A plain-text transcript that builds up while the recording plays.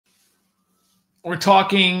We're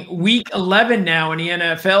talking week 11 now in the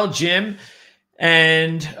NFL, Jim.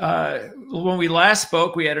 And when we last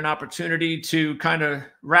spoke, we had an opportunity to kind of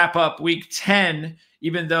wrap up week 10,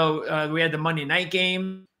 even though we had the Monday night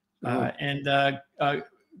game. We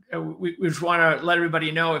just want to let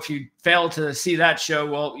everybody know, if you failed to see that show,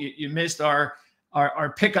 well, you missed our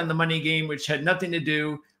pick on the money game, which had nothing to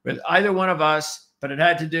do with either one of us, but it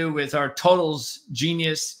had to do with our totals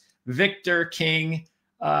genius, Victor King,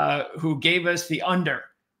 who gave us the under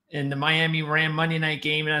in the Miami Ram Monday night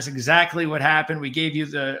game. And that's exactly what happened. We gave you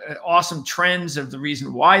the awesome trends of the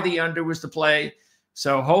reason why the under was the play.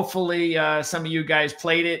 So hopefully some of you guys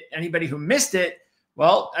played it. Anybody who missed it,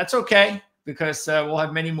 well, that's okay, because we'll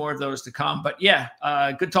have many more of those to come. But yeah,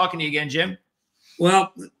 good talking to you again, Jim.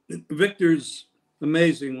 Well, Victor's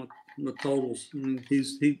amazing with totals. I mean,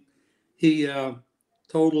 he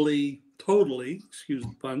totally, excuse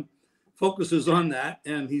the pun, focuses on that,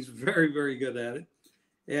 and he's very, very good at it.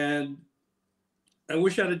 And I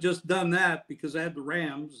wish I'd have just done that, because I had the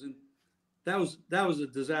Rams, and that was a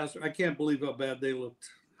disaster. I can't believe how bad they looked.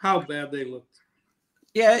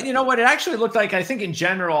 Yeah, you know what? It actually looked like, I think in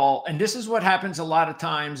general, and this is what happens a lot of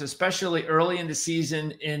times, especially early in the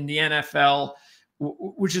season in the NFL,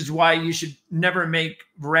 which is why you should never make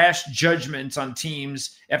rash judgments on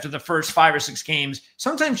teams after the first 5 or 6 games.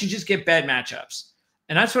 Sometimes you just get bad matchups.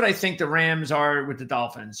 And that's what I think the Rams are with the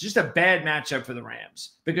Dolphins. Just a bad matchup for the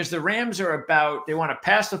Rams, because the Rams are about, they want to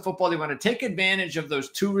pass the football. They want to take advantage of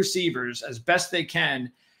those 2 receivers as best they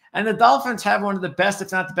can. And the Dolphins have one of the best,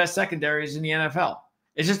 if not the best, secondaries in the NFL.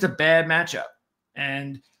 It's just a bad matchup.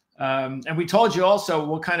 And we told you also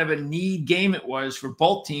what kind of a need game it was for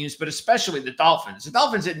both teams, but especially the Dolphins. The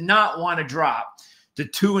Dolphins did not want to drop to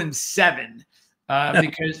 2-7.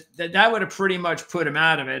 Because that would have pretty much put him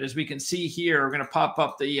out of it. As we can see here, we're going to pop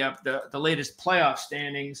up the latest playoff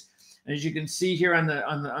standings. And as you can see here on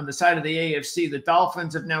the side of the AFC, the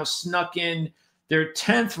Dolphins have now snuck in their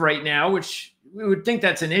 10th right now, which we would think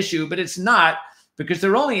that's an issue, but it's not, because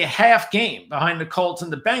they're only a half game behind the Colts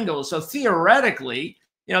and the Bengals. So theoretically,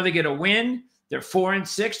 they get a win. They're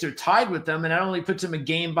 4-6. They're tied with them, and that only puts them a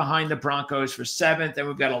game behind the Broncos for 7th. And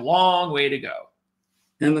we've got a long way to go.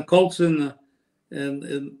 And the Colts and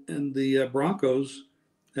the Broncos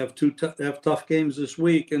have tough games this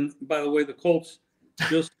week. And by the way, the Colts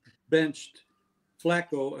just benched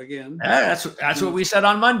Flacco again. Yeah, that's what we said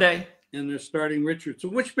on Monday. And they're starting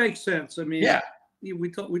Richardson, which makes sense. I mean, yeah, we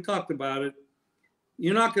talked about it.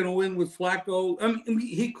 You're not going to win with Flacco. I mean,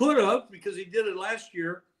 he could have, because he did it last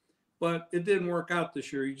year, but it didn't work out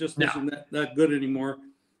this year. He just isn't that good anymore.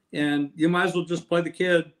 And you might as well just play the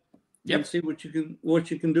kid and see what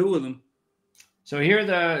you can do with him. So here's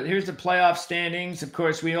the playoff standings. Of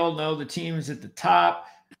course, we all know the teams at the top.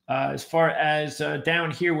 As far as down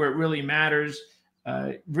here where it really matters,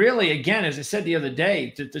 really, again, as I said the other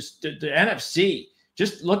day, the NFC,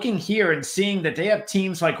 just looking here and seeing that they have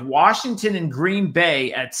teams like Washington and Green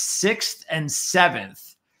Bay at 6th and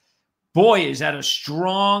 7th. Boy, is that a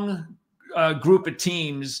strong group of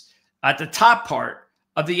teams at the top part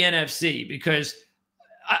of the NFC, because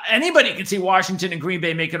anybody can see Washington and Green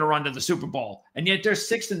Bay making a run to the Super Bowl, and yet they're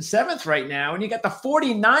 6th and 7th right now. And you got the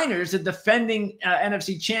 49ers, the defending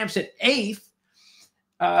NFC champs, at 8th.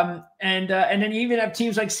 And then you even have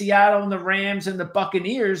teams like Seattle and the Rams and the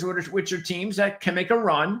Buccaneers, which are teams that can make a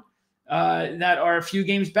run that are a few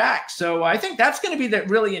games back. So I think that's going to be the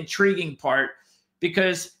really intriguing part,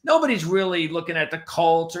 because nobody's really looking at the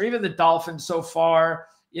Colts or even the Dolphins so far.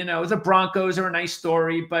 The Broncos are a nice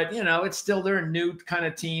story, but it's still, they're a new kind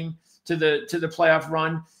of team to the playoff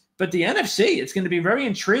run. But the NFC, it's going to be very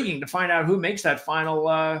intriguing to find out who makes that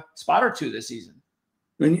final spot or 2 this season.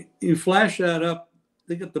 When you flash that up,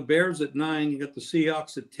 they got the Bears at 9, you got the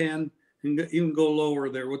Seahawks at 10, and even go lower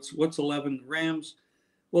there. What's 11? Rams.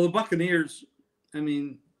 Well, the Buccaneers, I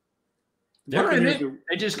mean, they're in it.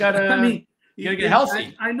 They just got to get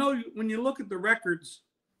healthy. I know when you look at the records,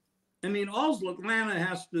 I mean, all Atlanta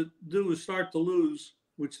has to do is start to lose,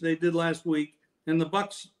 which they did last week, and the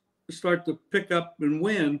Bucs start to pick up and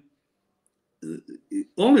win.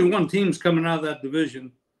 Only one team's coming out of that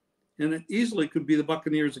division, and it easily could be the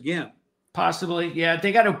Buccaneers again. Possibly, yeah.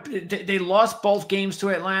 They lost both games to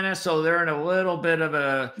Atlanta, so they're in a little bit of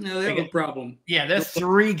a. Yeah, they have a problem. Yeah, they're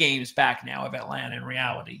 3 games back now of Atlanta in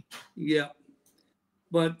reality. Yeah,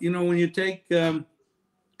 but when you take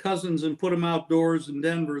Cousins and put him outdoors in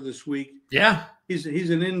Denver this week. Yeah, he's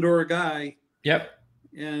an indoor guy. Yep.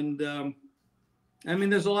 And I mean,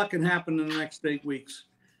 there's a lot can happen in the next 8 weeks.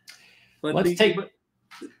 But the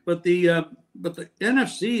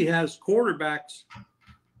NFC has quarterbacks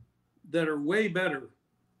that are way better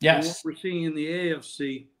and what Yes. we're seeing in the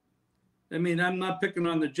AFC. I mean, I'm not picking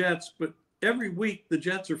on the Jets, but every week the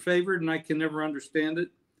Jets are favored, and I can never understand it.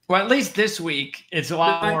 Well, at least this week, it's a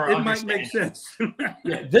lot more It might make sense.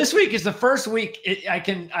 Yeah, this week is the first week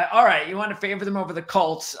all right, you want to favor them over the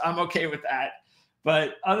Colts. I'm okay with that.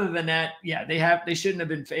 But other than that, yeah, they shouldn't have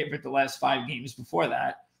been favored the last 5 games before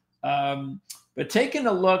that. But taking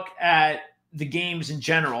a look at the games in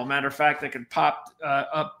general, matter of fact, I could pop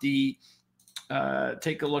up take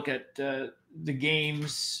a look at the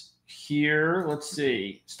games here. Let's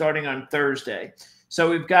see, starting on Thursday. So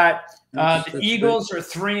we've got the Eagles are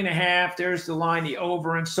 3.5. There's the line, the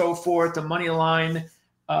over, and so forth, the money line.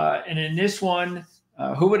 And in this one,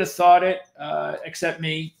 who would have thought it, except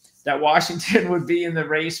me, that Washington would be in the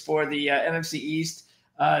race for the NFC East.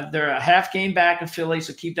 They're a half game back of Philly,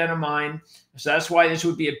 so keep that in mind. So that's why this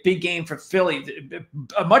would be a big game for Philly,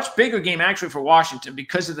 a much bigger game actually for Washington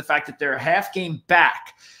because of the fact that they're a half game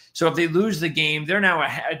back. So if they lose the game, they're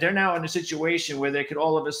now in a situation where they could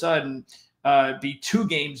all of a sudden be 2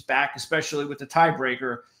 games back, especially with the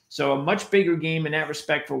tiebreaker. So a much bigger game in that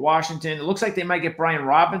respect for Washington. It looks like they might get Brian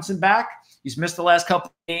Robinson back. He's missed the last couple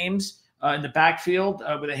of games in the backfield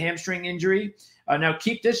with a hamstring injury. Now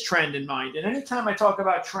keep this trend in mind. And anytime I talk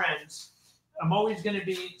about trends, I'm always going to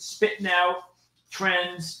be spitting out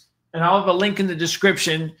trends. And I'll have a link in the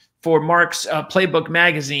description for Mark's Playbook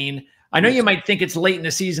magazine. I know you might think it's late in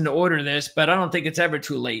the season to order this, but I don't think it's ever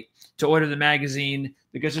too late to order the magazine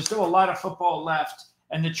because there's still a lot of football left.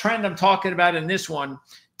 And the trend I'm talking about in this one,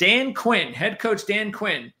 Dan Quinn, head coach Dan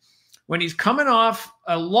Quinn, when he's coming off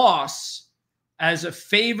a loss as a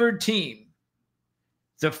favored team,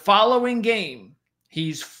 the following game,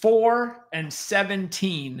 he's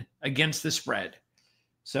 4-17 against the spread.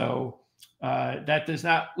 So that does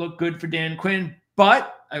not look good for Dan Quinn.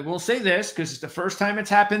 But I will say this, because it's the first time it's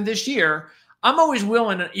happened this year, I'm always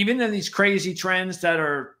willing, even in these crazy trends that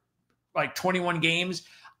are like 21 games,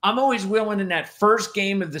 I'm always willing in that first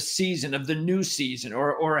game of the season, of the new season,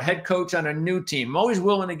 or a head coach on a new team, I'm always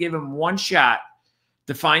willing to give him one shot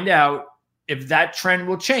to find out if that trend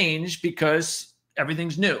will change because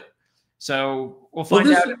everything's new. So we'll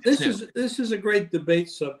find out. This is a great debate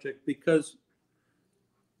subject because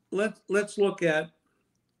let's look at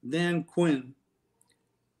Dan Quinn.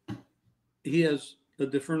 He has a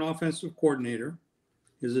different offensive coordinator.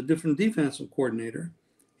 He has a different defensive coordinator.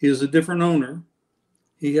 He has a different owner.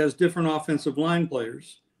 He has different offensive line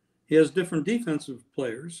players. He has different defensive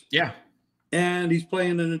players. Yeah. And he's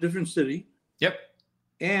playing in a different city. Yep.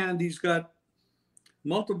 And he's got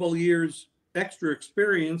multiple years extra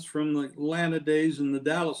experience from the Atlanta days and the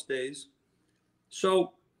Dallas days.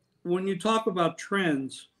 So when you talk about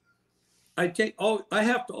trends, I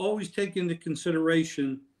have to always take into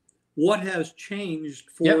consideration what has changed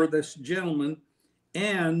for this gentleman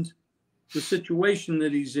and the situation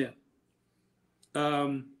that he's in.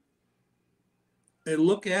 And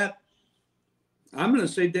I'm going to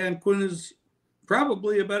say Dan Quinn is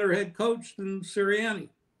probably a better head coach than Sirianni.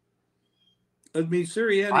 I mean,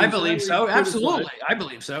 Sirianni. I believe so. Absolutely. I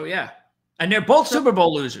believe so. Yeah. And they're both Super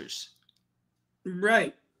Bowl losers.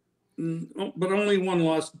 Right. But only one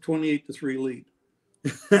lost a 28-3 lead,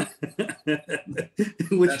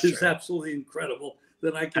 which is absolutely incredible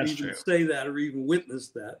that I can even say that or even witness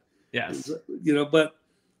that. Yes. But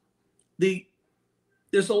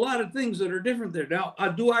there's a lot of things that are different there. Now,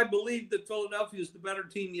 do I believe that Philadelphia is the better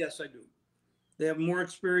team? Yes, I do. They have more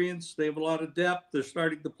experience. They have a lot of depth. They're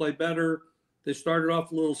starting to play better. They started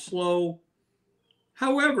off a little slow.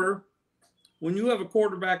 However, when you have a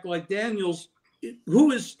quarterback like Daniels,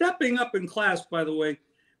 who is stepping up in class, by the way,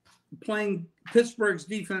 playing Pittsburgh's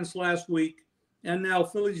defense last week and now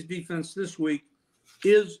Philly's defense this week,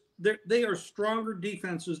 they are stronger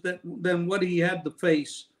defenses than what he had to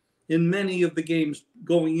face in many of the games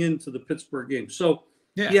going into the Pittsburgh game. So,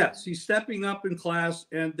 yes, he's stepping up in class,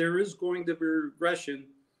 and there is going to be regression.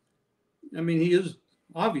 I mean, he is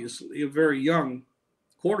obviously a very young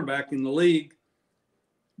quarterback in the league,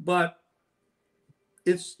 but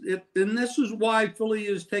and this is why Philly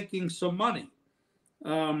is taking some money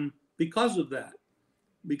because of that.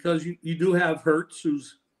 Because you do have Hurts,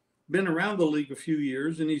 who's been around the league a few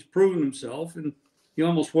years, and he's proven himself, and he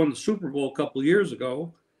almost won the Super Bowl a couple of years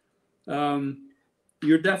ago.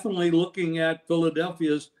 You're definitely looking at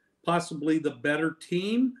Philadelphia's possibly the better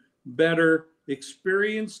team, better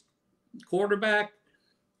experienced quarterback,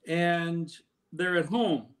 and they're at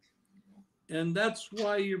home. And that's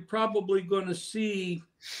why you're probably going to see,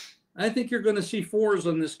 I think you're going to see 4s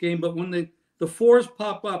on this game, but when the 4s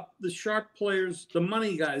pop up, the sharp players, the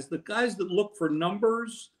money guys, the guys that look for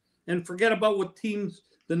numbers and forget about what teams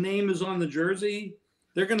the name is on the jersey,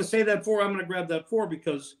 they're going to say that 4. I'm going to grab that 4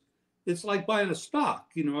 because it's like buying a stock.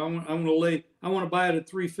 You know, I want to buy it at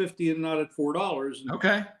 $3.50 and not at $4.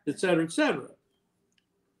 Okay. Et cetera, et cetera.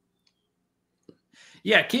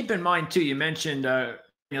 Yeah. Keep in mind too, you mentioned,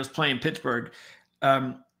 playing Pittsburgh.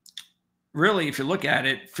 Really, if you look at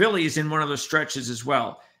it, Philly is in one of those stretches as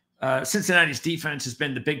well. Cincinnati's defense has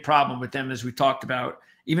been the big problem with them, as we talked about,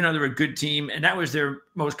 even though they're a good team. And that was their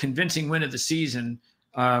most convincing win of the season.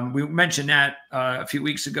 We mentioned that a few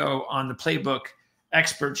weeks ago on the Playbook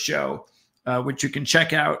Experts show, which you can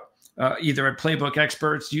check out either at Playbook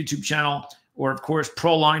Experts YouTube channel, or of course,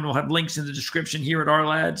 Proline will have links in the description here at Our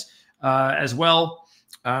Lads as well.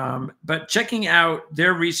 But checking out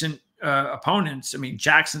their recent opponents, I mean,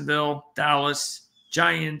 Jacksonville, Dallas,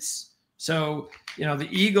 Giants. So, the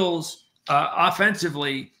Eagles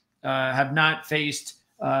offensively have not faced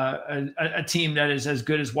a team that is as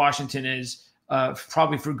good as Washington is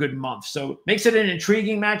probably for a good month. So makes it an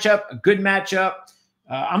intriguing matchup, a good matchup.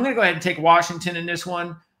 I'm going to go ahead and take Washington in this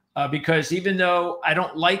one because even though I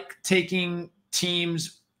don't like taking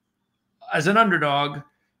teams as an underdog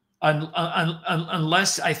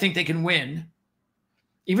unless I think they can win,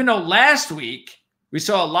 even though last week we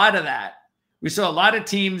saw a lot of that. We saw a lot of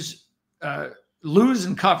teams lose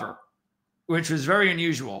and cover, which was very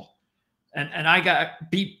unusual. And I got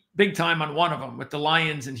beat big time on one of them with the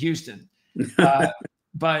Lions in Houston.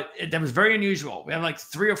 But that was very unusual. We had like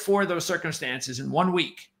 3 or 4 of those circumstances in 1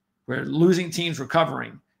 week where losing teams were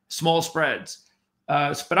covering small spreads.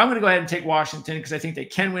 But I'm going to go ahead and take Washington because I think they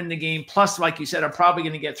can win the game. Plus, like you said, I'm probably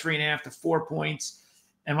going to get 3.5 to 4 points.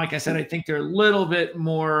 And like I said, I think they're a little bit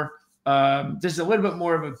more this is a little bit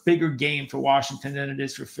more of a bigger game for Washington than it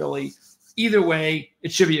is for Philly. Either way,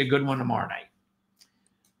 it should be a good one tomorrow night.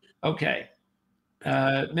 Okay.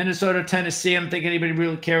 Minnesota, Tennessee. I don't think anybody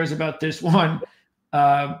really cares about this one,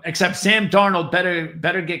 except Sam Darnold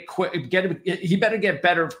better get quick. He better get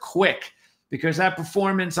better quick because that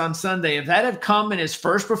performance on Sunday, if that had come in his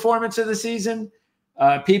first performance of the season,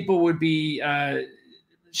 people would be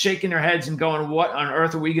shaking their heads and going, "What on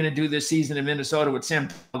earth are we going to do this season in Minnesota with Sam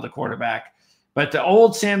Darnold, the quarterback?" But the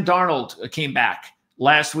old Sam Darnold came back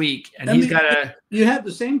last week, and You had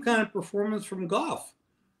the same kind of performance from Goff.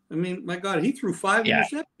 I mean, my God, he threw 5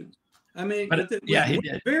 interceptions. I mean, it was he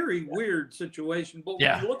did. A very weird situation. But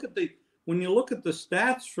when you look at the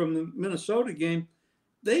stats from the Minnesota game,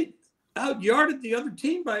 they out-yarded the other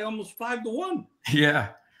team by almost 5-1. Yeah,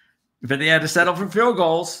 but they had to settle for field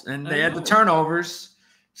goals, and they had the turnovers.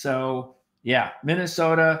 So yeah,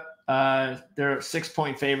 Minnesota, they're a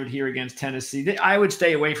 6-point favorite here against Tennessee. I would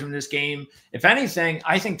stay away from this game. If anything,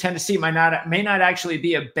 I think Tennessee may not actually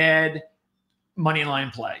be a bad money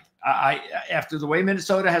line play. After the way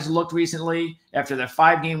Minnesota has looked recently, after their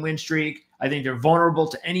 5-game win streak, I think they're vulnerable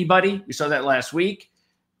to anybody. We saw that last week.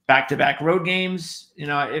 Back-to-back road games.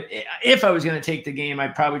 If I was going to take the game,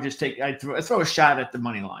 I'd probably just I'd throw a shot at the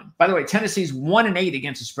money line. By the way, Tennessee's 1-8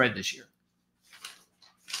 against the spread this year.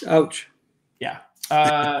 Ouch. Yeah.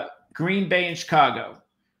 Green Bay and Chicago.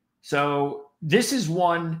 So this is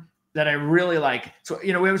one that I really like. So,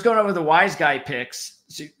 we was going over the wise guy picks.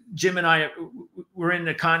 So Jim and I were in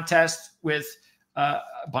the contest with a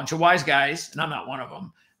bunch of wise guys, and I'm not one of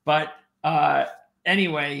them. But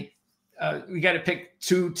anyway, we got to pick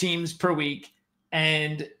 2 teams per week.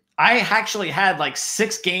 And I actually had like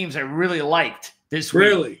 6 games I really liked this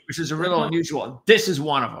week, which is a little unusual. This is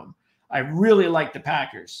one of them. I really like the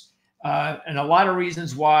Packers. And a lot of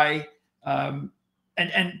reasons why. And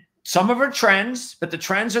some of them are trends, but the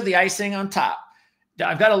trends are the icing on top.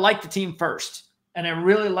 I've got to like the team first. And I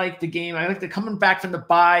really like the game. I like the coming back from the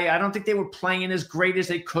bye. I don't think they were playing as great as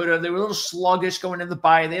they could have. They were a little sluggish going in the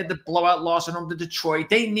bye. They had the blowout loss at home to Detroit.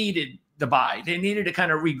 They needed the bye. They needed to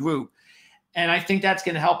kind of regroup. And I think that's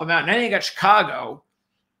going to help them out. And then you got Chicago,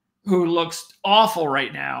 who looks awful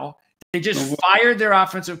right now. They just fired their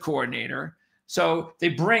offensive coordinator. So they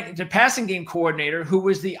bring the passing game coordinator, who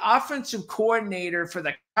was the offensive coordinator for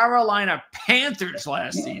the Carolina Panthers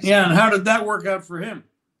last season. Yeah, and how did that work out for him?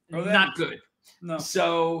 Not good. No.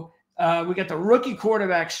 So we got the rookie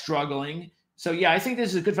quarterback struggling. So, yeah, I think this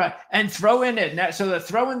is a good fight. And throw in it. So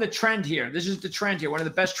throw in the trend here. This is the trend here. One of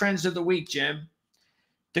the best trends of the week, Jim.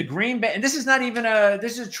 The Green Bay, and this is not even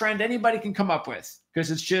this is a trend anybody can come up with because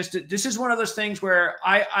this is one of those things where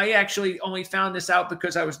I actually only found this out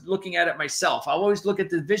because I was looking at it myself. I'll always look at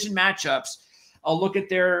the division matchups. I'll look at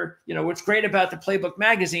their, what's great about the Playbook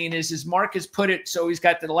magazine is Mark has put it so he's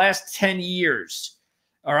got the last 10 years.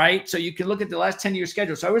 All right. So you can look at the last 10-year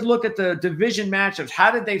schedule. So I always look at the division matchups. How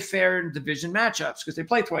did they fare in division matchups? Because they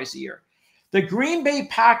play twice a year. The Green Bay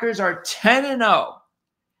Packers are 10-0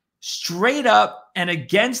 straight up and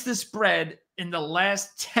against the spread in the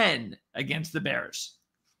last 10 against the Bears.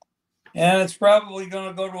 And it's probably going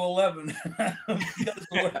to go to 11 because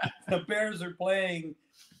the Bears are playing.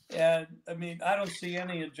 And I mean, I don't see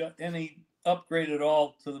any upgrade at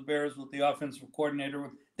all to the Bears with the offensive coordinator.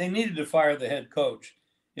 They needed to fire the head coach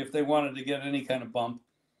if they wanted to get any kind of bump.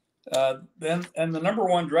 And the number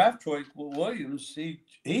one draft choice, Williams, he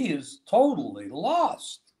is totally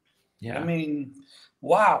lost. Yeah. I mean,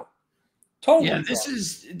 wow. Totally. Yeah,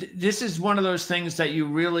 this is one of those things that you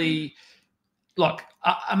really look.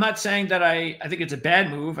 I'm not saying that I think it's a bad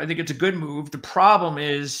move. I think it's a good move. The problem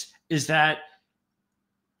is that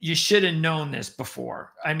you should have known this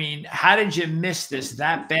before. I mean, how did you miss this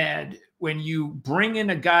that bad when you bring in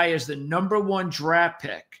a guy as the number one draft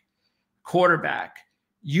pick quarterback?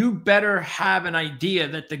 You better have an idea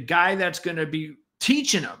that the guy that's going to be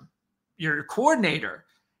teaching him, your coordinator,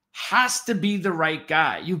 has to be the right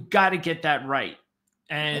guy. You've got to get that right.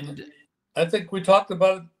 And I think we talked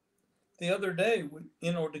about it the other day.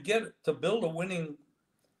 To build a winning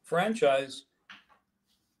franchise,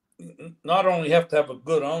 not only have to have a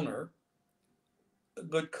good owner, a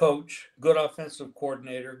good coach, good offensive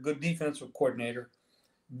coordinator, good defensive coordinator,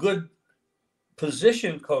 good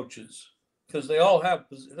position coaches, because they all have.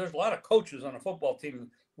 There's a lot of coaches on a football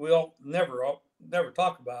team. We all never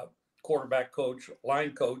talk about quarterback coach,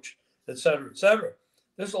 line coach, et cetera, et cetera.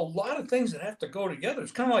 There's a lot of things that have to go together.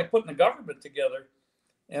 It's kind of like putting the government together.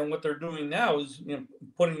 And what they're doing now is,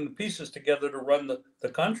 putting the pieces together to run the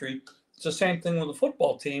country. It's the same thing with a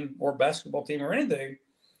football team or basketball team or anything.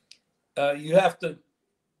 You got to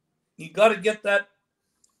get that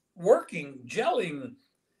working, gelling,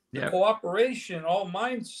 the cooperation,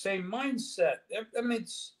 same mindset. I mean,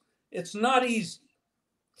 it's not easy.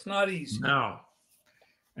 It's not easy. No.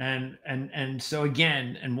 And so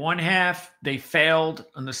again, in one half, they failed.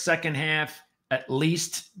 In the second half, at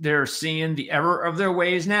least they're seeing the error of their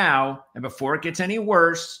ways now. And before it gets any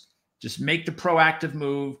worse, just make the proactive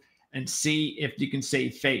move and see if you can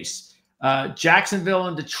save face. Jacksonville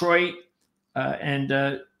and Detroit.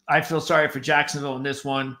 And I feel sorry for Jacksonville in this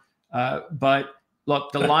one. But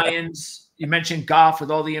look, the Lions, you mentioned Goff with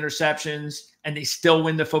all the interceptions, and they still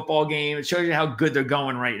win the football game. It shows you how good they're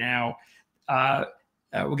going right now.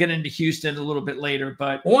 We'll get into Houston a little bit later,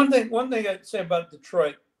 but one thing I'd say about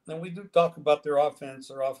Detroit, and we do talk about their offense,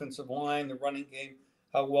 their offensive line, the running game,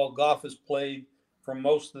 how well Goff has played for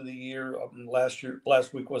most of the year.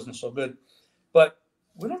 Last week wasn't so good, but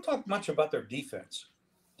we don't talk much about their defense.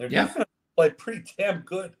 Their defense played pretty damn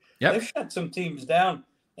good. Yep. They've shut some teams down,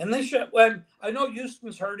 and when I know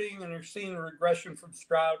Houston's hurting, and they're seeing a regression from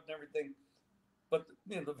Stroud and everything, but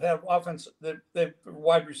they've had offense. Their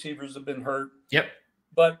wide receivers have been hurt. Yep.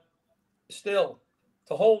 But still,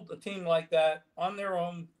 to hold a team like that on their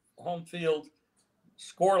own home field,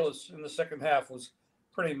 scoreless in the second half, was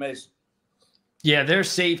pretty amazing. Yeah, their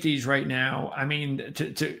safeties right now. I mean,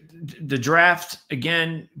 to the draft,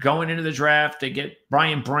 again, going into the draft, they get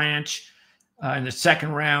Brian Branch in the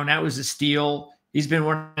second round. That was a steal. He's been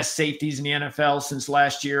one of the best safeties in the NFL since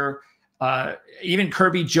last year. Even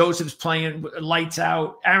Kirby Joseph's playing lights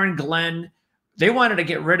out. Aaron Glenn. They wanted to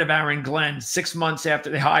get rid of Aaron Glenn 6 months after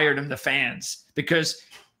they hired him, the fans, because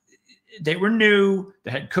they were new. The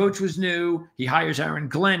head coach was new. He hires Aaron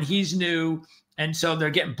Glenn. He's new. And so they're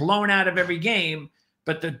getting blown out of every game.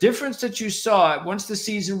 But the difference that you saw once the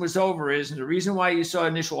season was over and the reason why you saw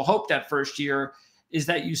initial hope that first year is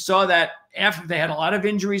that you saw that after they had a lot of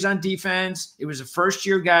injuries on defense, it was a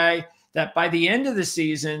first-year guy, that by the end of the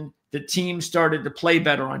season, the team started to play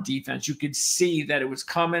better on defense. You could see that it was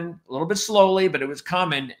coming a little bit slowly, but it was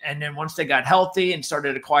coming. And then once they got healthy and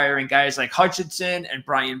started acquiring guys like Hutchinson and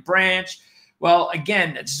Brian Branch, well,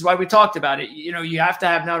 again, this is why we talked about it. You have to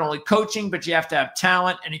have not only coaching, but you have to have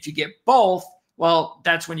talent. And if you get both, well,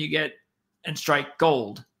 that's when you get and strike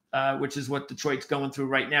gold, which is what Detroit's going through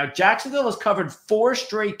right now. Jacksonville has covered 4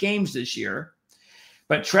 straight games this year,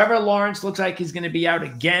 but Trevor Lawrence looks like he's going to be out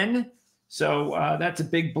again. So that's a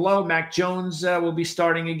big blow. Mac Jones will be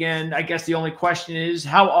starting again. I guess the only question is,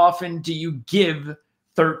 how often do you give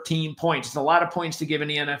 13 points? It's a lot of points to give in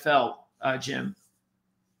the NFL, Jim.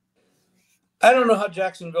 I don't know how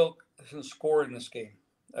Jacksonville can score in this game.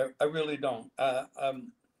 I really don't.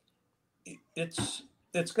 It's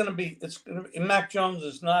going to be Mac Jones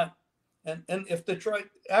is not, and if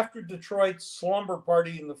after Detroit's slumber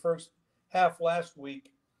party in the first half last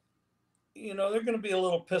week, they're going to be a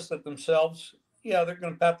little pissed at themselves. Yeah, they're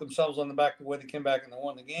going to pat themselves on the back the way they came back and they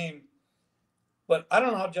won the game. But I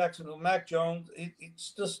don't know how Jacksonville, Mac Jones,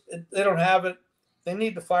 they don't have it. They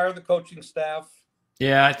need to fire the coaching staff.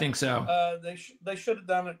 Yeah, I think so. They should have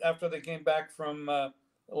done it after they came back from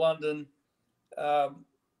London,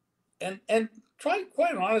 and try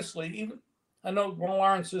quite honestly. Even I know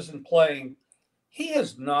Lawrence isn't playing. He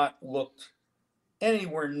has not looked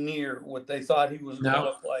anywhere near what they thought he was going to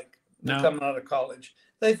look like coming out of college.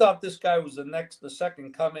 They thought this guy was the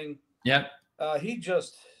second coming. Yep. He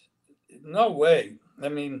just no way. I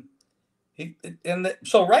mean,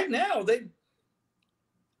 so right now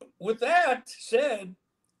with that said,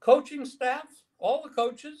 coaching staff, all the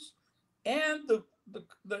coaches, and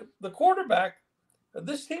the quarterback,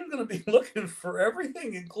 this team's going to be looking for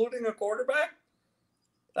everything, including a quarterback.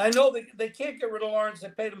 I know they can't get rid of Lawrence. They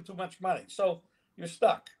paid him too much money, so you're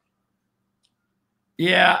stuck.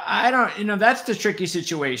 Yeah, I don't, that's the tricky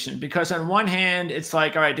situation, because on one hand, it's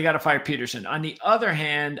like, all right, they got to fire Peterson. On the other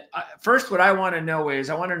hand, first, what I want to know is,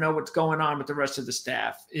 I want to know what's going on with the rest of the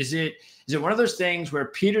staff. Is it one of those things where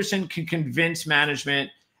Peterson can convince management,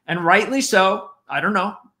 and rightly so, I don't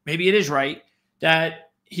know, maybe it is right,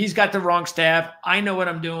 that he's got the wrong staff. I know what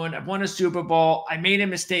I'm doing. I've won a Super Bowl. I made a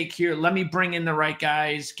mistake here. Let me bring in the right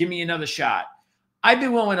guys. Give me another shot. I'd be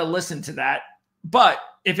willing to listen to that. But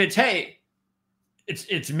if it's, hey,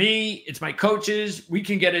 it's me, it's my coaches, we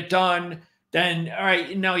can get it done, then all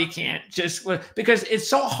right, no, you can't. Just because it's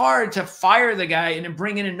so hard to fire the guy and then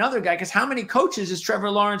bring in another guy, because how many coaches has Trevor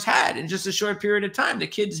Lawrence had in just a short period of time? The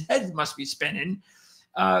kid's head must be spinning.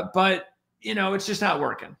 But it's just not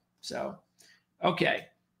working. So, okay.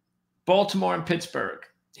 Baltimore and Pittsburgh.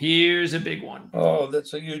 Here's a big one. Oh,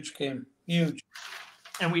 that's a huge game. Huge.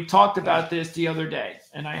 And we talked about this the other day,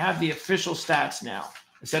 and I have the official stats now.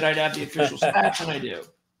 I said I'd have the official stats, and I do.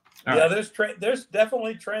 All right. There's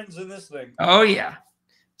definitely trends in this thing. Oh, yeah.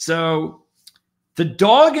 So the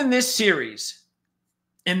dog in this series,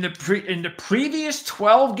 in the previous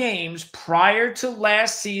 12 games prior to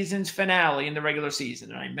last season's finale in the regular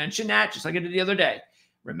season, and I mentioned that just like I did the other day.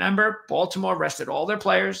 Remember, Baltimore rested all their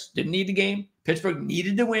players, didn't need the game. Pittsburgh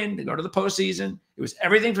needed to win to go to the postseason. It was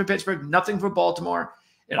everything for Pittsburgh, nothing for Baltimore.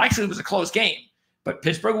 It actually was a close game, but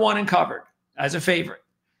Pittsburgh won and covered as a favorite.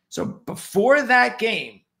 So before that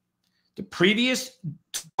game, the previous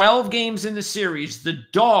 12 games in the series, the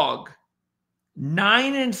dog,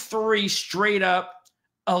 9-3 straight up,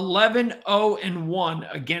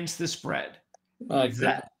 11-0-1 against the spread.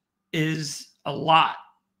 That is a lot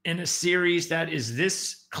in a series that is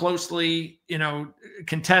this closely,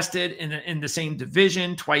 contested in the same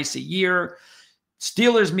division twice a year.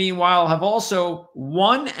 Steelers, meanwhile, have also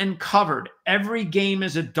won and covered every game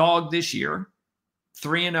as a dog this year,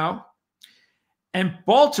 3-0. And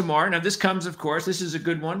Baltimore, now this comes, of course, this is a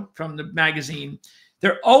good one from the magazine.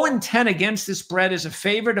 They're 0-10 against the spread as a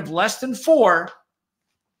favorite of less than 4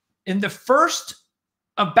 in the first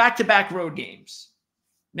of back-to-back road games.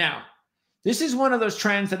 Now, this is one of those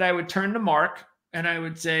trends that I would turn to Mark and I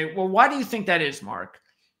would say, well, why do you think that is, Mark?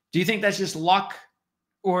 Do you think that's just luck?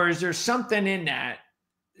 Or is there something in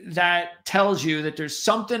that tells you that there's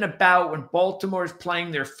something about when Baltimore is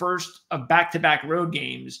playing their first of back-to-back road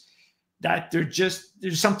games that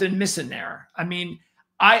there's something missing there? I mean,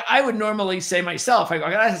 I would normally say myself, I go,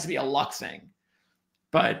 that has to be a luck thing.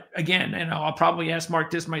 But again, I'll probably ask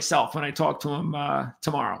Mark this myself when I talk to him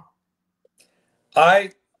tomorrow.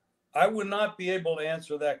 I would not be able to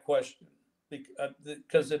answer that question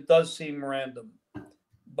because it does seem random,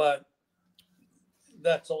 but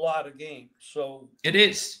that's a lot of games. So it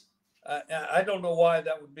is. I don't know why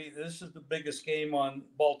that would be. This is the biggest game on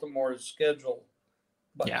Baltimore's schedule,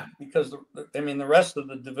 but yeah, because the rest of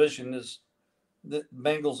the division is the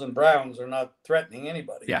Bengals and Browns are not threatening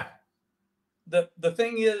anybody. Yeah. The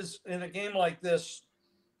thing is, in a game like this,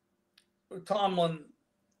 Tomlin,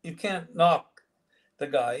 you can't knock the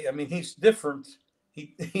guy. I mean, he's different.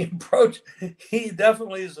 He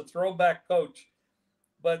definitely is a throwback coach,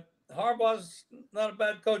 but Harbaugh's not a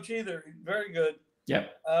bad coach either. Very good.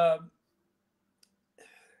 Yep.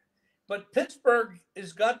 But Pittsburgh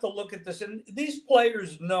has got to look at this, and these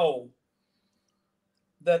players know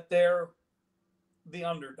that they're the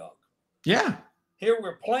underdog. Yeah. Here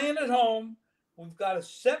we're playing at home. We've got a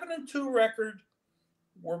 7-2 record.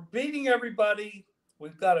 We're beating everybody.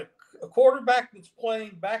 We've got a quarterback that's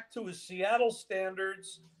playing back to his Seattle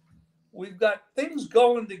standards. We've got things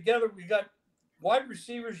going together. We got wide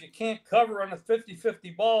receivers you can't cover on a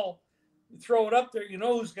 50-50 ball. You throw it up there, you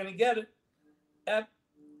know who's going to get it.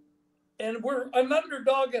 And we're an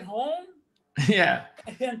underdog at home. Yeah.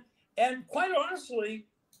 And quite honestly,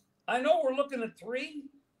 I know we're looking at 3,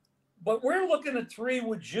 but we're looking at 3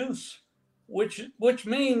 with juice, which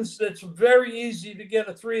means that it's very easy to get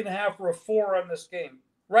a 3.5 or a 4 on this game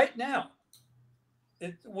right now.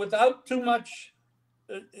 Without too much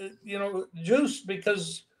juice,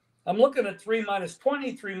 because I'm looking at 3 minus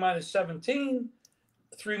 20, 3 minus 17,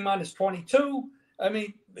 3 minus 22. I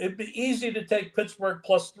mean, it'd be easy to take Pittsburgh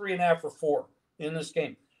plus 3.5 or 4 in this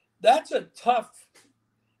game. That's tough.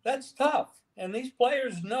 And these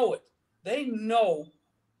players know it. They know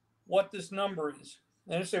what this number is.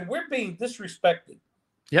 And they say, we're being disrespected.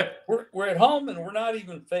 Yep. We're at home and we're not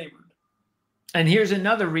even favored. And here's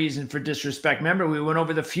another reason for disrespect. Remember, we went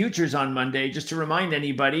over the futures on Monday, just to remind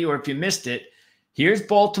anybody, or if you missed it. Here's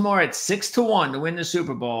Baltimore at 6-1 to win the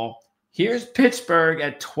Super Bowl. Here's Pittsburgh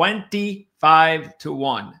at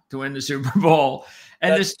 25-1 to win the Super Bowl.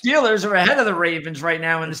 And the Steelers are ahead of the Ravens right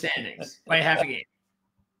now in the standings by half a game.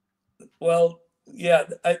 Well, yeah,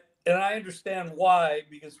 I understand why,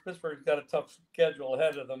 because Pittsburgh's got a tough schedule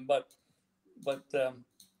ahead of them, but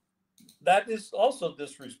that is also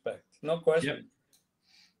disrespect, no question.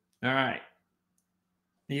 Yep. All right.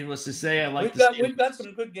 Needless to say, we've got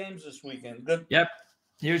some good games this weekend. Good. Yep.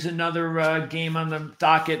 Here's another game on the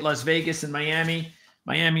docket: Las Vegas and Miami.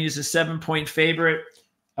 Miami is a 7-point favorite.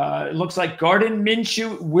 It looks like Gardner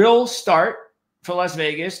Minshew will start for Las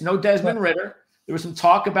Vegas. No Desmond Ridder. There was some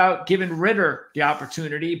talk about giving Ridder the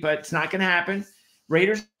opportunity, but it's not going to happen.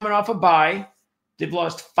 Raiders coming off a bye. They've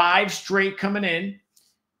lost 5 straight coming in.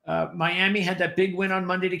 Miami had that big win on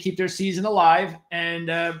Monday to keep their season alive. And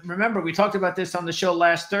remember, we talked about this on the show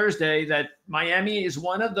last Thursday, that Miami is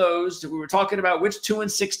one of those that we were talking about which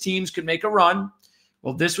 2-6 teams could make a run.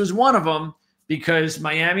 Well, this was one of them, because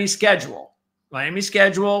Miami's schedule,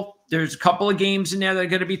 there's a couple of games in there that are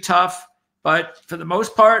going to be tough. But for the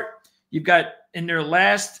most part, you've got in their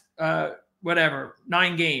last,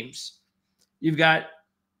 9 games, you've got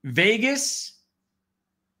Vegas,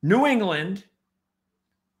 New England,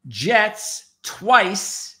 Jets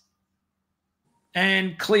twice,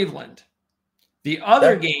 and Cleveland. The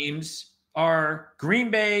other games are Green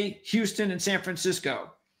Bay, Houston, and San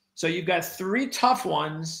Francisco. So you've got 3 tough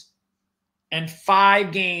ones and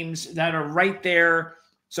 5 games that are right there.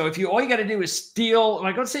 So if all you got to do is steal,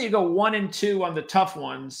 like let's say you go 1-2 on the tough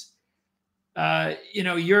ones,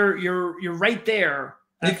 you're right there.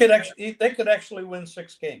 They could actually win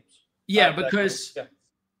 6 games. Yeah, because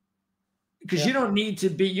you don't need to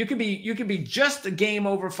be. You could be just a game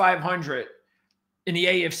over 500 in the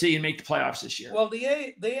AFC and make the playoffs this year. Well, the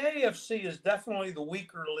AFC is definitely the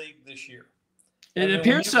weaker league this year. It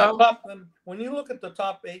appears so. When you look at the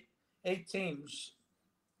top eight teams,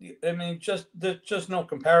 I mean, there's just no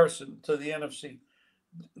comparison to the NFC.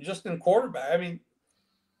 Just in quarterback, I mean,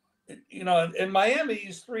 in Miami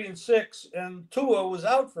he's 3-6, and Tua was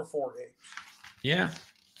out for 4 games. Yeah.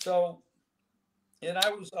 So, and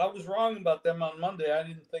I was wrong about them on Monday. I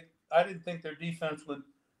didn't think their defense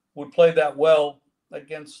would play that well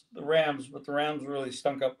against the Rams, but the Rams really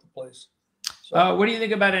stunk up the place. So, what do you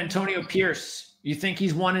think about Antonio Pierce? You think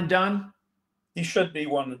he's one and done? He should be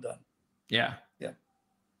one and done. Yeah. Yeah.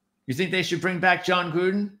 You think they should bring back John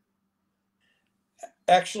Gruden?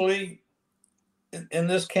 Actually, in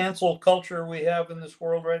this cancel culture we have in this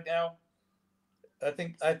world right now, I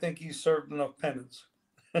think he's served enough penance.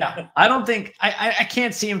 Yeah, I don't think I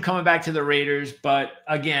can't see him coming back to the Raiders, but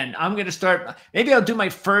again, I'm going to start. Maybe I'll do my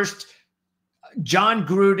first John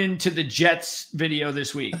Gruden to the Jets video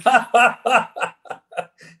this week.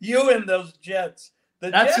 You and those Jets.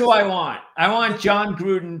 That's who I want. I want John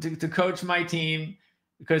Gruden to coach my team,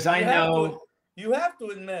 because I know. You have to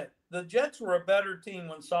admit, the Jets were a better team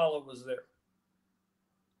when Saleh was there.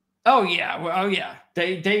 Oh yeah.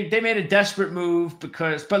 They made a desperate move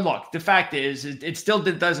but look, the fact is it still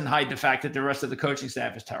doesn't hide the fact that the rest of the coaching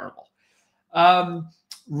staff is terrible.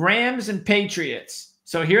 Rams and Patriots.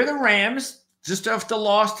 So here are the Rams, just off the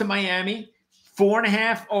loss to Miami,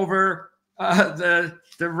 4.5 over the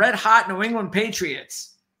red hot New England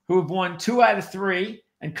Patriots, who have won 2 out of 3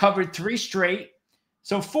 and covered 3 straight.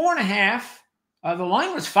 So 4.5. The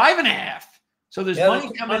line was 5.5. So there's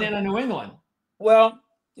money coming in on New England. Well,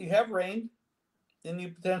 you have rain, and you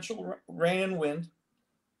potential rain and wind.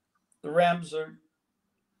 The Rams are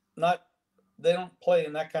not, they don't play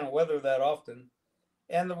in that kind of weather that often.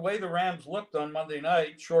 And the way the Rams looked on Monday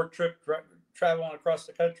night, short trip, traveling across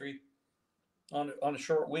the country on a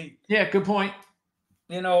short week. Yeah, good point.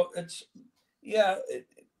 It's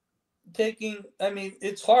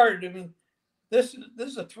hard. I mean, this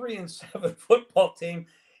is a 3-7 football team.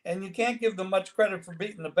 And you can't give them much credit for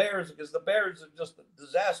beating the Bears, because the Bears are just a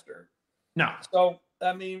disaster. No. So,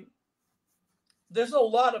 I mean, there's a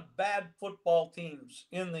lot of bad football teams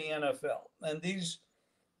in the NFL. And these,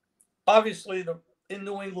 obviously, in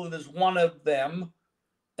New England is one of them.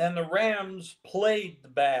 And the Rams played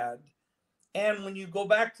bad. And when you go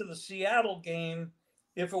back to the Seattle game,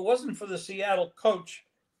 if it wasn't for the Seattle coach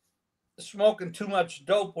smoking too much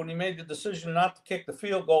dope when he made the decision not to kick the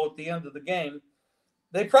field goal at the end of the game,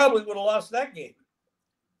 they probably would have lost that game.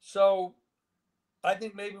 So I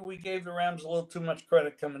think maybe we gave the Rams a little too much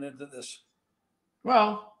credit coming into this.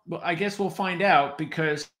 Well, I guess we'll find out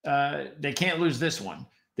because they can't lose this one.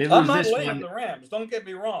 They lose I'm not this laying one. the Rams. Don't get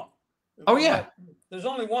me wrong. Oh, yeah. There's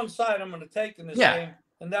only one side I'm going to take in this Yeah, game,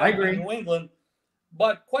 and that I would be agree. New England.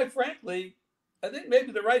 But quite frankly, I think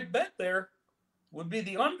maybe the right bet there would be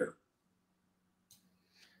the under.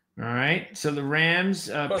 All right. So the Rams,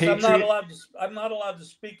 I'm not allowed to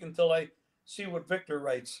speak until I see what Victor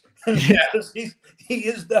writes. Yeah. Because he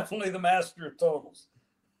is definitely the master of totals.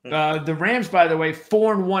 The Rams, by the way,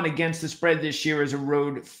 4-1 against the spread this year as a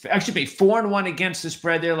road. Actually, 4-1 against the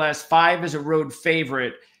spread. Their last 5 as a road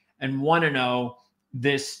favorite, and 1-0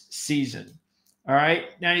 this season. All right.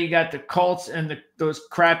 Now you got the Colts and those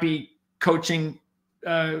crappy coaching,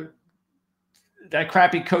 that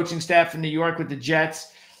crappy coaching staff in New York with the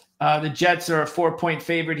Jets. The Jets are a 4-point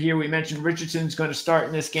favorite here. We mentioned Richardson's going to start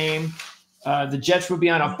in this game. The Jets will be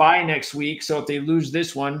on a bye next week, so if they lose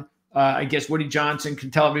this one, I guess Woody Johnson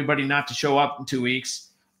can tell everybody not to show up in 2 weeks.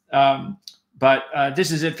 But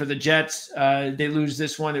this is it for the Jets. They lose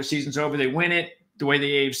this one, their season's over. They win it the way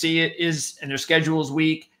the AFC it is, and their schedule is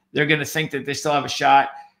weak. They're going to think that they still have a shot.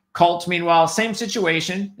 Colts, meanwhile, same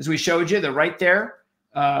situation as we showed you. They're right there,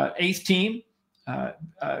 8th team.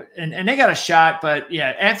 And they got a shot, but yeah,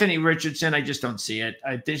 Anthony Richardson, I just don't see it.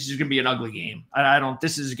 This is going to be an ugly game.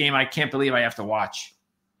 This is a game I can't believe I have to watch.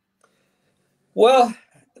 Well,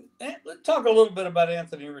 let's talk a little bit about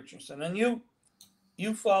Anthony Richardson. And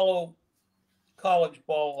you follow college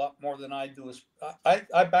ball a lot more than I do.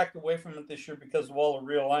 I backed away from it this year because of all the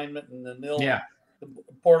realignment and the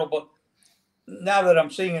the portal. But now that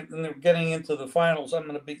I'm seeing it and they're getting into the finals,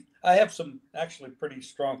 I have some actually pretty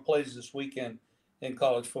strong plays this weekend in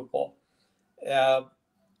college football. But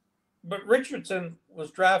Richardson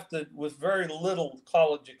was drafted with very little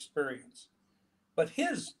college experience. But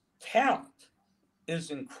his talent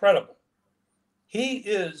is incredible. He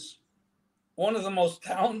is one of the most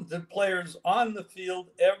talented players on the field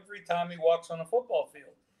every time he walks on a football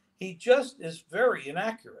field. He just is very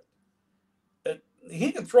inaccurate.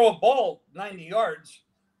 He can throw a ball 90 yards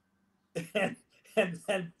and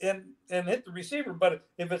hit the receiver, but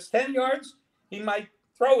if it's 10 yards, he might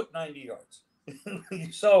throw it 90 yards.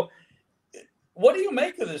 So what do you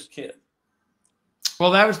make of this kid?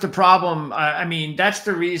 Well, that was the problem. I mean, that's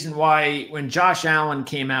the reason why when Josh Allen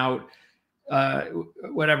came out,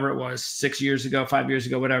 whatever it was, 6 years ago, 5 years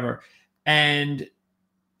ago, whatever, and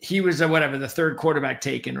he was the third quarterback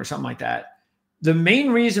taken or something like that. The main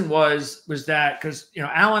reason was that because,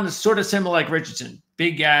 Allen is sort of similar like Richardson,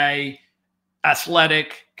 big guy,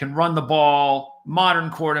 athletic, can run the ball, modern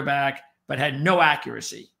quarterback, but had no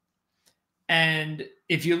accuracy. And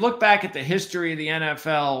if you look back at the history of the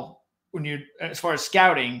NFL, as far as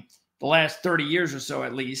scouting, the last 30 years or so,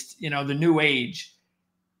 at least, the new age,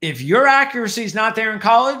 if your accuracy is not there in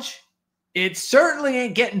college, it certainly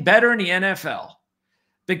ain't getting better in the NFL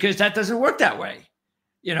because that doesn't work that way.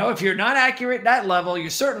 If you're not accurate at that level,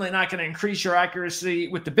 you're certainly not going to increase your accuracy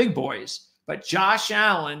with the big boys. But Josh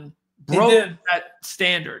Allen broke that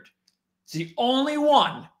standard. It's the only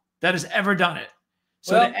one that has ever done it.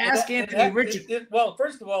 So to ask Anthony Richardson. Well,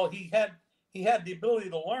 first of all, he had the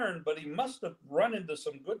ability to learn, but he must have run into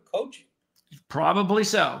some good coaching. Probably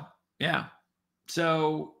so. Yeah.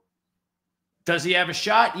 So does he have a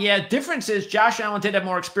shot? Yeah. Difference is Josh Allen did have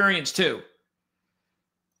more experience too.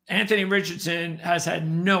 Anthony Richardson has had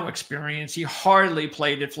no experience. He hardly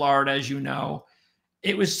played at Florida, as you know.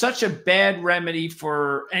 It was such a bad remedy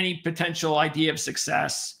for any potential idea of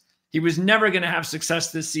success. He was never going to have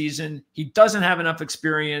success this season. He doesn't have enough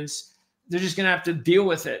experience. They're just going to have to deal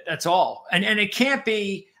with it. That's all. And it can't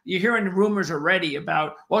be, you're hearing rumors already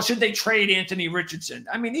about, well, should they trade Anthony Richardson?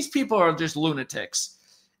 I mean, these people are just lunatics.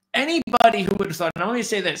 Anybody who would have thought, and let me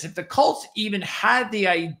say this, if the Colts even had the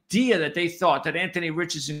idea that they thought that Anthony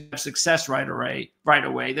Richardson would have success right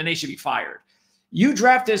away, then they should be fired. You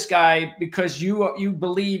draft this guy because you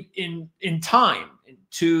believe in time. In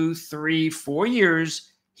 2, 3, 4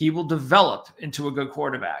 years, he will develop into a good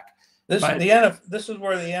quarterback. This is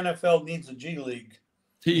where the NFL needs a G League.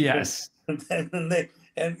 Yes. But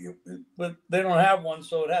they don't have one,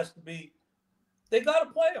 so it has to be. They got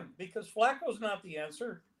to play him because Flacco's not the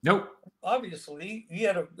answer. Nope. Obviously, he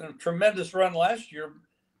had a tremendous run last year.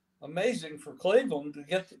 Amazing for Cleveland to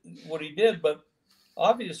get what he did, but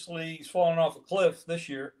obviously he's fallen off a cliff this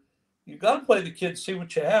year. You got to play the kid, see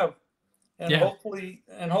what you have, and hopefully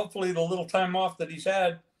the little time off that he's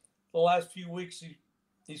had the last few weeks,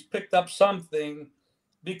 he's picked up something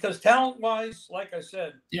because talent-wise, like I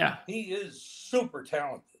said, Yeah, he is super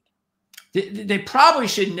talented. they probably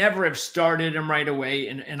should never have started him right away.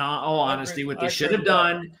 In all honesty, what they should have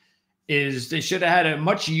done is they should have had a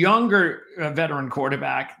much younger veteran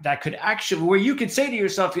quarterback that could actually, where you could say to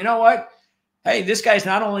yourself, you know what? Hey, this guy's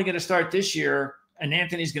not only going to start this year and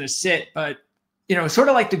Anthony's going to sit, but, sort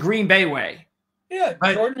of like the Green Bay way. Yeah.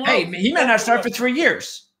 But, Jordan hey, Love, he may not start for 3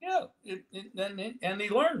 years. Yeah. And he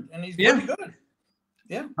learned, and he's pretty good.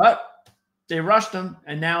 Yeah. But they rushed him,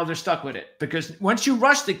 and now they're stuck with it. Because once you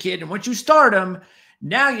rush the kid and once you start him,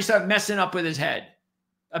 now you start messing up with his head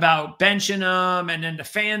about benching him, and then the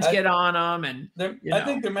fans get on him. And I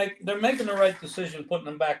think they're making the right decision putting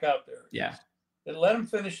him back out there. Yeah. They let him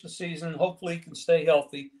finish the season. Hopefully he can stay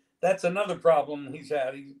healthy. That's another problem he's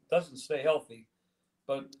had. He doesn't stay healthy.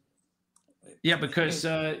 But yeah, because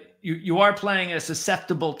you are playing a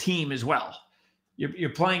susceptible team as well. You're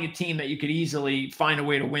playing a team that you could easily find a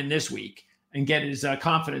way to win this week and get his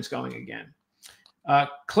confidence going again.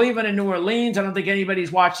 Cleveland and New Orleans. I don't think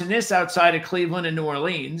anybody's watching this outside of Cleveland and New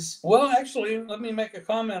Orleans. Well, actually, let me make a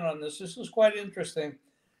comment on this. This is quite interesting.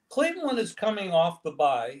 Cleveland is coming off the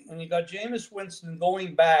bye, and you got Jameis Winston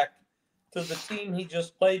going back to the team he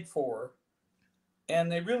just played for,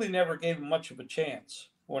 and they really never gave him much of a chance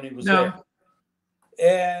when he was there.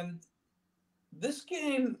 And this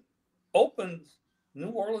game opened New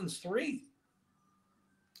Orleans 3.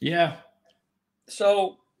 Yeah.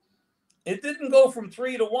 So it didn't go from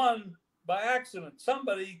 3-1 by accident.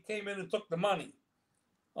 Somebody came in and took the money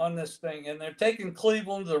on this thing, and they're taking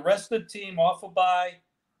Cleveland, the rest of the team, off a bye.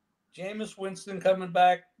 Jameis Winston coming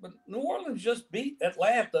back. But New Orleans just beat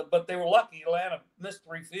Atlanta, but they were lucky. Atlanta missed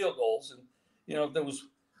 3 field goals. And,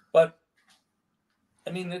 but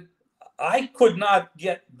I mean, I could not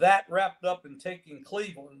get that wrapped up in taking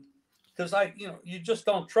Cleveland because you just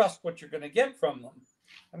don't trust what you're going to get from them.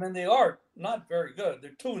 I mean, they are not very good.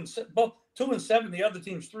 They're 2-7, both 2-7. The other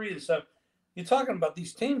team's 3-7. You're talking about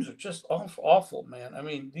these teams are just awful, man. I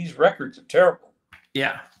mean, these records are terrible.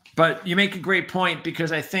 Yeah. But you make a great point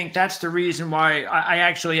because I think that's the reason why I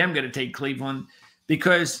actually am going to take Cleveland,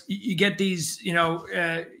 because you get these,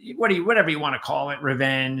 whatever you want to call it,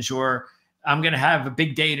 revenge, or I'm going to have a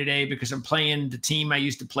big day today because I'm playing the team I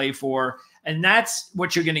used to play for. And that's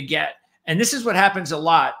what you're going to get. And this is what happens a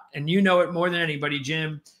lot. And you know it more than anybody,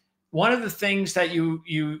 Jim. One of the things that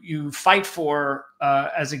you fight for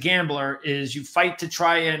as a gambler is you fight to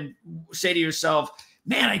try and say to yourself,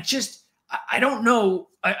 man, I don't know.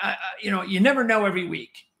 You never know every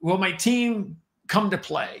week. Will my team come to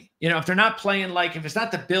play? If they're not playing, like if it's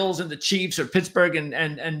not the Bills and the Chiefs or Pittsburgh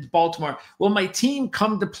and Baltimore, will my team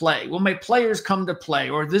come to play? Will my players come to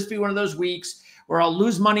play? Or this be one of those weeks where I'll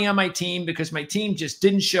lose money on my team because my team just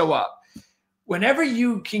didn't show up? Whenever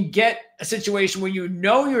you can get a situation where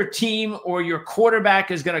your team or your quarterback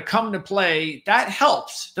is going to come to play, that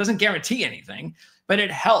helps. Doesn't guarantee anything, but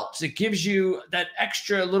it helps. It gives you that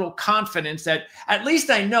extra little confidence that at least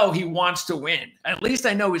I know he wants to win. At least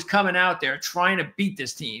I know he's coming out there trying to beat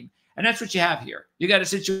this team. And that's what you have here. You got a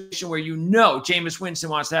situation where Jameis Winston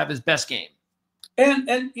wants to have his best game.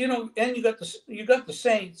 And you got the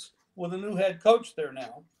Saints with a new head coach there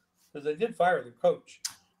now, because they did fire their coach.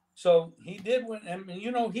 So he did win. I mean,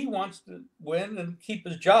 he wants to win and keep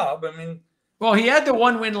his job. I mean, well, he had the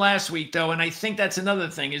one win last week, though, and I think that's another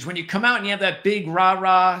thing is when you come out and you have that big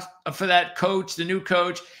rah-rah for that coach, the new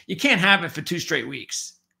coach, you can't have it for 2 straight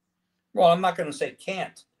weeks. Well, I'm not going to say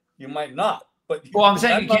can't. You might not. But I'm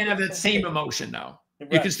saying you can't have that same emotion, though.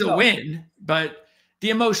 Right. You can still win, but the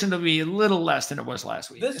emotion will be a little less than it was last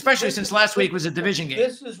week, especially since last week was a division game.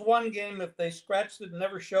 This is one game, if they scratched it and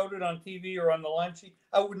never showed it on TV or on the line sheet,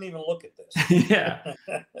 I wouldn't even look at this. Yeah.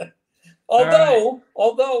 Although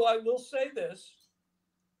I will say this,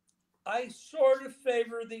 I sort of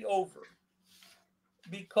favor the over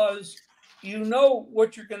because you know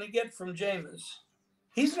what you're going to get from Jameis.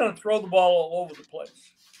 He's going to throw the ball all over the place.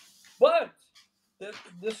 But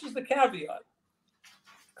this is the caveat.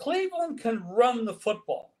 Cleveland can run the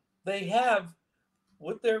football. They have,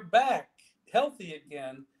 with their back healthy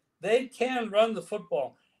again, they can run the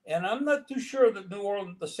football. And I'm not too sure that New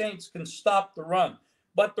Orleans, the Saints, can stop the run.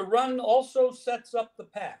 But the run also sets up the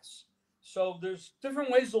pass. So there's different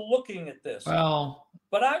ways of looking at this. Well,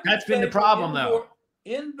 but that's been the problem, though.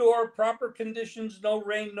 Indoor, proper conditions, no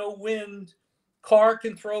rain, no wind. Carr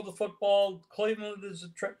can throw the football. Cleveland is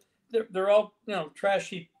they're all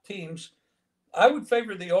trashy teams. I would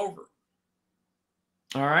favor the over.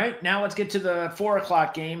 All right. Now let's get to the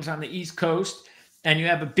 4:00 games on the East Coast. And you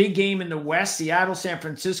have a big game in the West, Seattle, San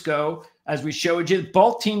Francisco. as we showed you.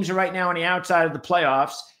 Both teams are right now on the outside of the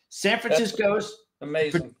playoffs. San Francisco's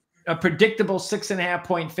amazing. A predictable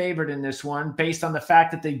 6.5-point favorite in this one, based on the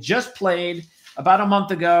fact that they just played about a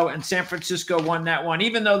month ago, and San Francisco won that one.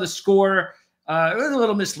 Even though the score was a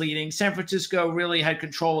little misleading, San Francisco really had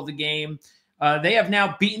control of the game. They have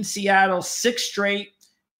now beaten Seattle 6 straight,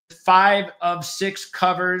 5 of 6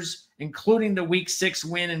 covers, including the Week 6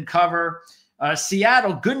 win and cover.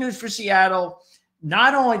 Seattle, good news for Seattle.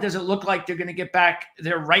 Not only does it look like they're going to get back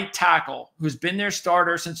their right tackle, who's been their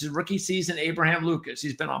starter since his rookie season, Abraham Lucas.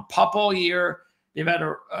 He's been on PUP all year. They've had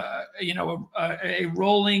a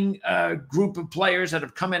rolling group of players that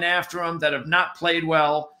have come in after him that have not played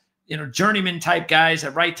well. Journeyman type guys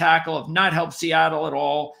at right tackle have not helped Seattle at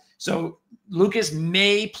all. So Lucas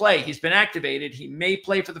may play. He's been activated. He may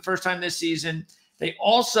play for the first time this season. They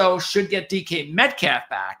also should get DK Metcalf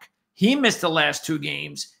back. He missed the last 2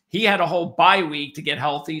 games. He had a whole bye week to get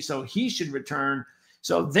healthy, so he should return.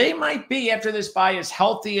 So they might be, after this bye, as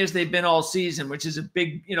healthy as they've been all season, which is a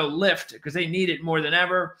big, lift because they need it more than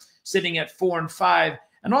ever, sitting at 4-5,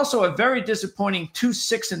 and also a very disappointing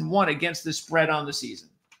 2-6-1 against the spread on the season.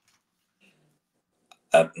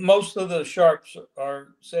 Most of the sharps are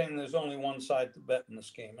saying there's only one side to bet in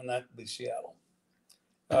this game, and that would be Seattle.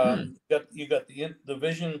 You got the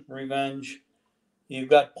division revenge. You've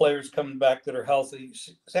got players coming back that are healthy.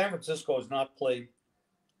 San Francisco has not played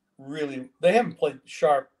they haven't played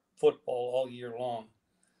sharp football all year long.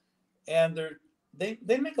 And they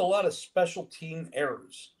make a lot of special team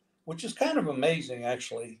errors, which is kind of amazing,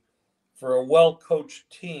 actually, for a well-coached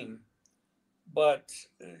team. But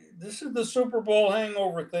this is the Super Bowl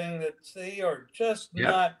hangover thing that they are just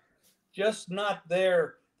not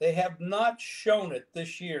there. They have not shown it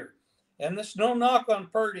this year. And there's no knock on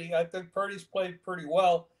Purdy. I think Purdy's played pretty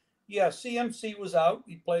well. Yeah, CMC was out.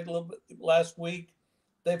 He played a little bit last week.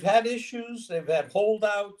 They've had issues. They've had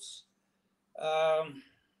holdouts.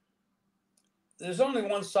 There's only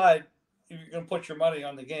one side. If you're going to put your money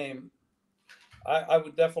on the game, I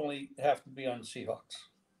would definitely have to be on the Seahawks.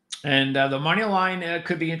 And the money line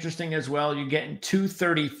could be interesting as well. You're getting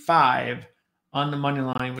 235 on the money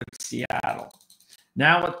line with Seattle.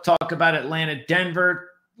 Now let's talk about Atlanta, Denver.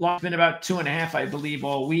 It's been about 2.5, I believe,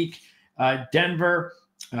 all week. Denver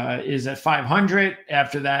is at 500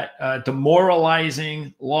 after that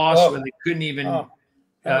demoralizing loss where they couldn't even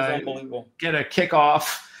get a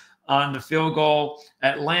kickoff on the field goal.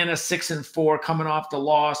 Atlanta 6-4 coming off the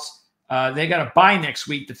loss. They got a bye next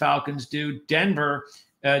week, the Falcons do. Denver,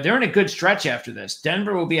 they're in a good stretch after this.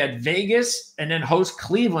 Denver will be at Vegas and then host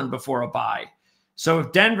Cleveland before a bye. So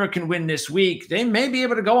if Denver can win this week, they may be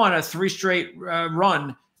able to go on a 3 straight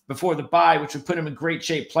run before the bye, which would put them in great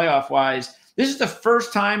shape playoff-wise. This is the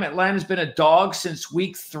first time Atlanta's been a dog since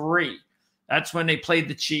week 3. That's when they played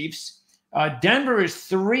the Chiefs. Denver is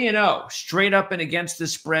 3-0, straight up and against the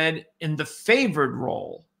spread in the favored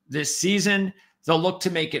role this season. They'll look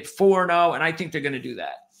to make it 4-0, and I think they're going to do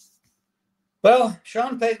that. Well,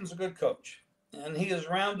 Sean Payton's a good coach, and he has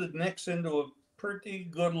rounded Nix into a pretty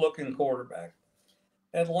good-looking quarterback.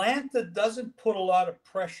 Atlanta doesn't put a lot of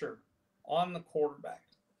pressure on the quarterback.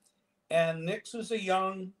 And Nix is a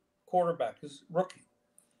young quarterback, he's a rookie.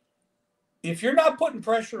 If you're not putting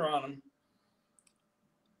pressure on him,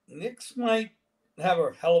 Nix might have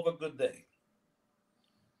a hell of a good day.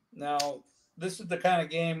 Now, this is the kind of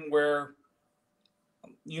game where,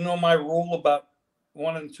 my rule about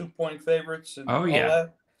 1 and 2 point favorites and all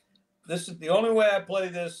that. This is the only way I play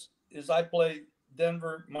this is I play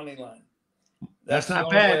Denver money line. That's not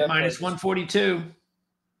bad. Minus 142.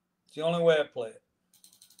 It's the only way I play it.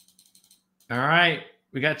 All right.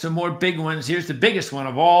 We got some more big ones. Here's the biggest one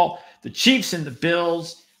of all, the Chiefs and the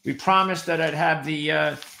Bills. We promised that I'd have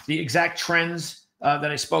the exact trends that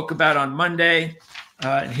I spoke about on Monday.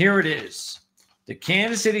 And here it is. The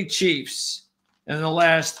Kansas City Chiefs in the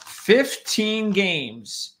last 15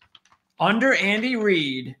 games under Andy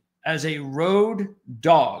Reid as a road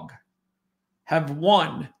dog have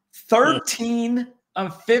won 13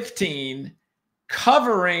 of 15,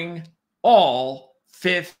 covering all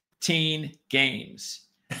 15 games.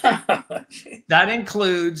 That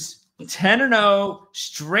includes 10-0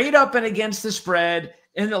 straight up and against the spread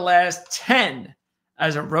in the last 10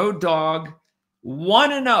 as a road dog,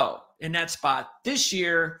 1-0 in that spot this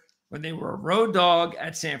year when they were a road dog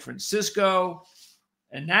at San Francisco.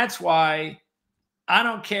 And that's why I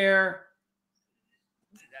don't care.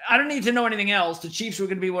 I don't need to know anything else. The Chiefs were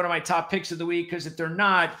going to be one of my top picks of the week, because if they're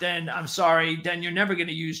not, then I'm sorry, then you're never going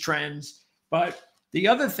to use trends. But the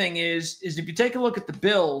other thing is if you take a look at the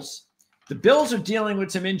Bills are dealing with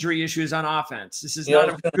some injury issues on offense. This is not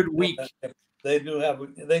a good week They do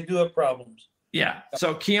have problems. Yeah.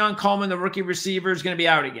 So Keon Coleman, the rookie receiver, is going to be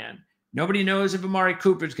out again. Nobody knows if Amari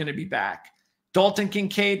Cooper is going to be back. Dalton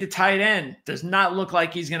Kincaid, the tight end, does not look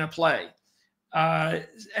like he's going to play.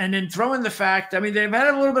 And then throw in the fact, I mean, they've had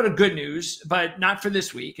a little bit of good news, but not for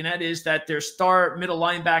this week. And that is that their star middle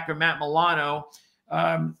linebacker, Matt Milano,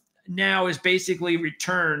 now is basically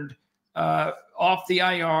returned off the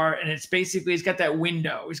IR. And it's basically, he's got that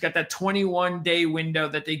window. He's got that 21-day window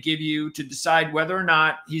that they give you to decide whether or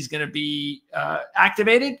not he's going to be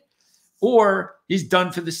activated or he's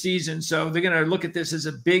done for the season. So they're going to look at this as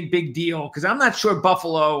a big, big deal because I'm not sure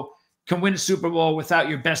Buffalo can win a Super Bowl without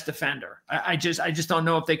your best defender. I just don't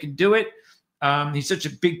know if they can do it. He's such a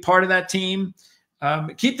big part of that team.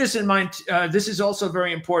 Keep this in mind. This is also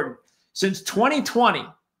very important. Since 2020,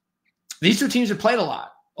 these two teams have played a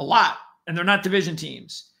lot, and they're not division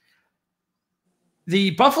teams.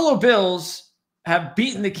 The Buffalo Bills have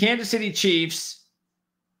beaten the Kansas City Chiefs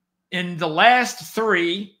in the last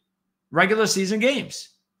 3 regular season games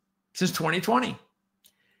since 2020.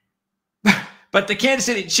 But the Kansas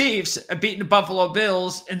City Chiefs have beaten the Buffalo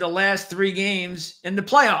Bills in the last 3 games in the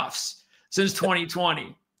playoffs since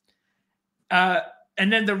 2020. And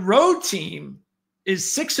then the road team is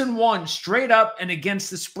 6-1 straight up and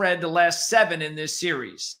against the spread the last 7 in this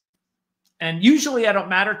series. And usually I don't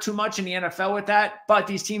matter too much in the NFL with that, but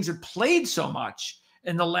these teams have played so much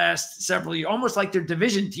in the last several years, almost like they're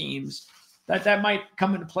division teams, that might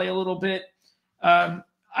come into play a little bit.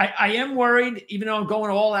 I am worried, even though I'm going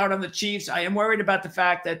all out on the Chiefs, I am worried about the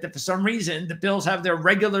fact that for some reason the Bills have their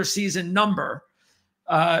regular season number.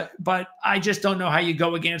 But I just don't know how you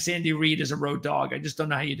go against Andy Reid as a road dog. I just don't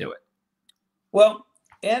know how you do it. Well,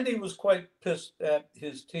 Andy was quite pissed at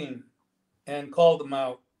his team and called them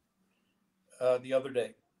out the other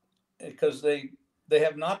day because they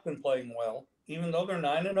have not been playing well, even though they're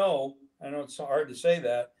 9-0. I know it's hard to say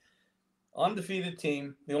that. Undefeated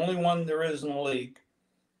team, the only one there is in the league.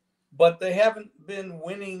 But they haven't been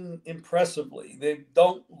winning impressively. They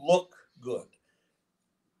don't look good.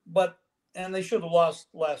 And they should have lost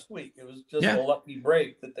last week. It was just a lucky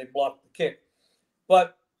break that they blocked the kick.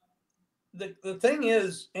 But the thing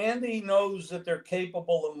is, Andy knows that they're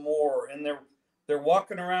capable of more, and they're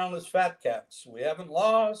walking around as fat cats. We haven't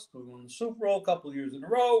lost. We won the Super Bowl a couple of years in a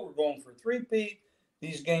row. We're going for a 3-peat.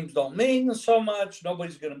 These games don't mean so much.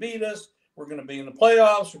 Nobody's going to beat us. We're going to be in the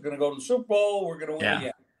playoffs. We're going to go to the Super Bowl. We're going to win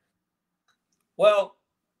again. Well,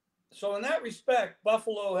 so in that respect,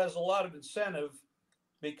 Buffalo has a lot of incentive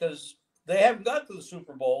because they haven't got to the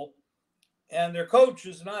Super Bowl, and their coach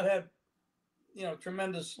has not had,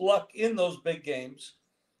 tremendous luck in those big games.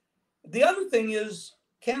 The other thing is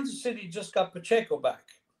Kansas City just got Pacheco back.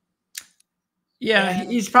 Yeah, and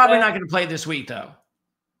he's probably not going to play this week, though.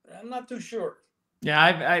 I'm not too sure. Yeah,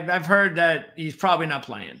 I've heard that he's probably not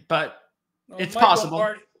playing, but it's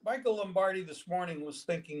possible. Michael Lombardi this morning was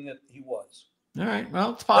thinking that he was. All right.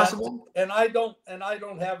 Well, it's possible. And I don't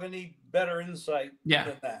have any better insight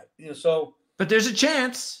than that. But there's a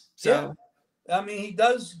chance. So I mean, he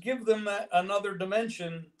does give them another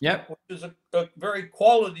dimension. Yep. Which is a very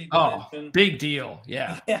quality dimension. Oh, big deal.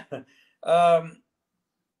 Yeah. Yeah.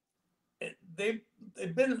 They've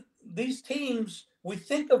been these teams. We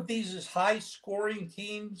think of these as high scoring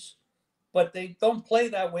teams, but they don't play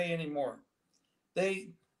that way anymore.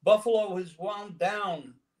 Buffalo has wound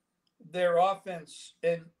down their offense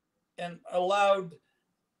and allowed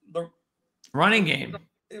the running game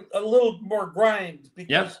a little more grind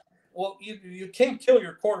because you can't kill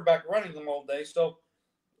your quarterback running them all day, so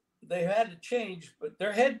they had to change. But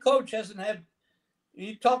their head coach hasn't had.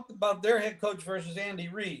 You talked about their head coach versus Andy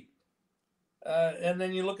Reid, and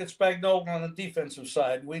then you look at Spagnuolo on the defensive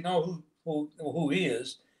side. We know who he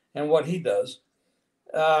is and what he does.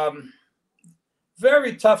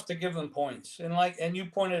 Very tough to give them points, and you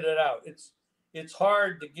pointed it out. It's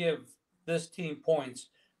hard to give this team points,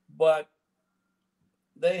 but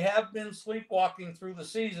they have been sleepwalking through the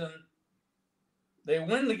season. They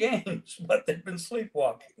win the games, but they've been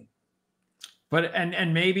sleepwalking. But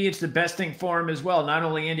and maybe it's the best thing for him as well. Not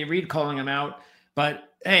only Andy Reid calling him out,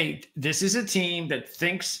 but hey, this is a team that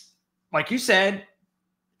thinks, like you said,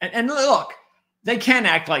 and look, they can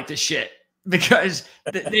act like this shit. Because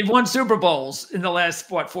they've won Super Bowls in the last,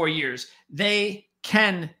 4 years. They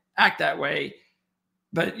can act that way.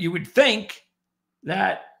 But you would think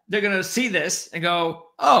that they're going to see this and go,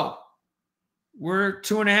 oh, we're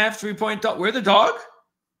 2.5, 3-point dog. We're the dog.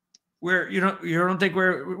 You don't think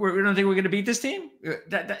we're going to beat this team?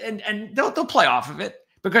 And they'll play off of it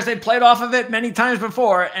because they've played off of it many times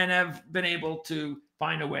before and have been able to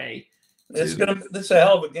find a way. This is a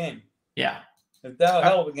hell of a game. Yeah. It's a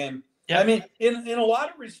hell of a game. I mean, in a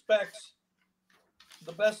lot of respects,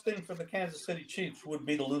 the best thing for the Kansas City Chiefs would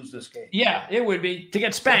be to lose this game. Yeah, it would be to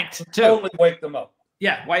get spanked too. Totally wake them up.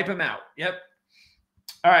 Yeah, wipe them out. Yep.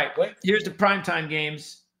 All right. Here's the primetime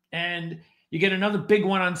games, and you get another big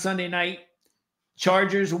one on Sunday night.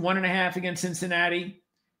 Chargers 1.5 against Cincinnati.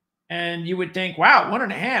 And you would think, wow,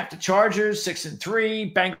 1.5. The Chargers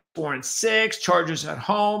 6-3, Bengals 4-6, Chargers at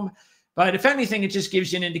home. But if anything, it just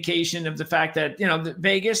gives you an indication of the fact that, the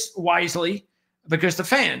Vegas wisely, because the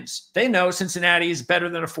fans, they know Cincinnati is better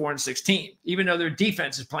than a 4-6 team, even though their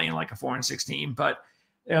defense is playing like a 4-6 team. But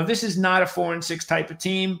this is not a 4-6 type of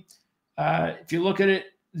team. If you look at it,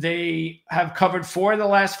 they have covered 4 of the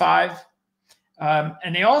last 5.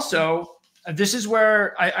 And they also, this is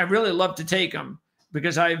where I really love to take them,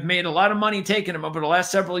 because I've made a lot of money taking them over the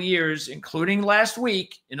last several years, including last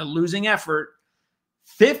week in a losing effort.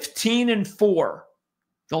 15-4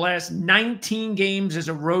 the last 19 games as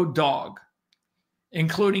a road dog,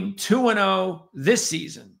 including 2-0 this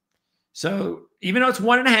season. So even though it's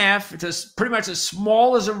 1.5, it's pretty much as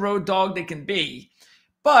small as a road dog they can be.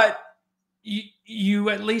 But you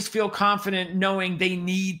at least feel confident knowing they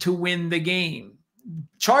need to win the game.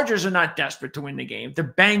 Chargers are not desperate to win the game. The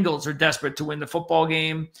Bengals are desperate to win the football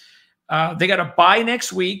game. They got a bye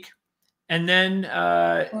next week, and then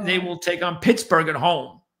they will take on Pittsburgh at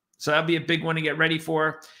home. So that'll be a big one to get ready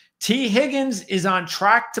for. T. Higgins is on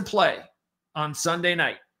track to play on Sunday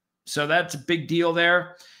night. So that's a big deal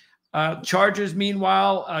there. Chargers,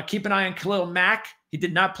 meanwhile, keep an eye on Khalil Mack. He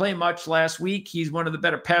did not play much last week. He's one of the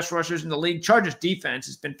better pass rushers in the league. Chargers defense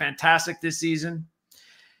has been fantastic this season.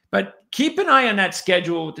 But keep an eye on that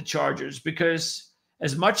schedule with the Chargers, because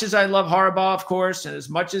as much as I love Harbaugh, of course, and as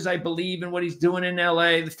much as I believe in what he's doing in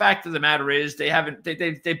LA, the fact of the matter is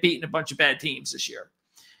they've beaten a bunch of bad teams this year.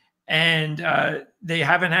 And they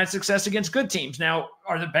haven't had success against good teams. Now,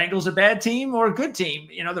 are the Bengals a bad team or a good team?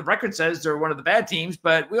 The record says they're one of the bad teams,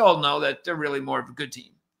 but we all know that they're really more of a good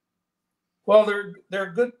team. Well,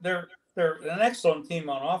 they're good. They're an excellent team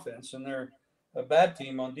on offense, and they're a bad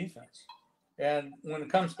team on defense. And when it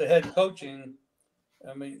comes to head coaching,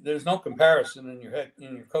 I mean, there's no comparison in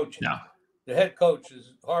your coaching. No. The head coach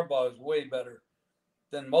Harbaugh is way better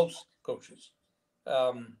than most coaches,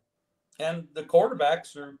 and the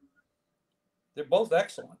quarterbacks they're both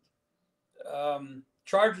excellent.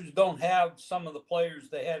 Chargers don't have some of the players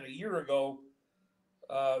they had a year ago.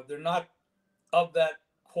 They're not of that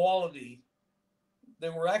quality. They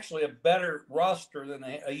were actually a better roster than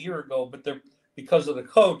a year ago, but they're because of the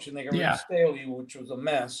coach, and they got rid of Staley, which was a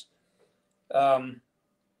mess.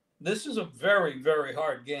 This is a very, very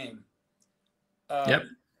hard game. Yep.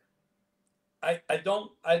 I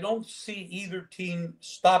don't see either team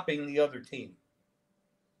stopping the other team.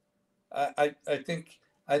 I think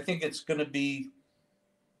it's going to be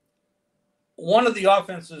one of the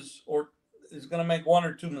offenses is going to make 1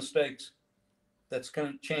 or 2 mistakes that's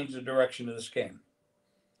going to change the direction of this game,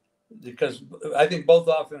 because I think both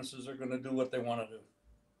offenses are going to do what they want to do.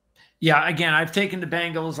 Yeah, again, I've taken the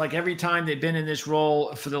Bengals like every time they've been in this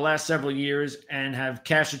role for the last several years and have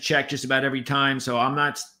cashed a check just about every time. So I'm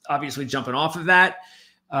not obviously jumping off of that.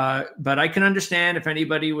 But I can understand if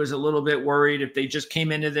anybody was a little bit worried if they just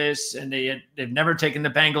came into this and they've never taken the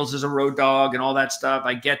Bengals as a road dog and all that stuff.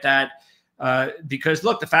 I get that. Because,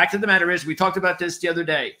 look, the fact of the matter is, we talked about this the other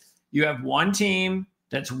day. You have one team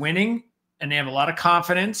that's winning and they have a lot of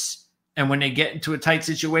confidence. And when they get into a tight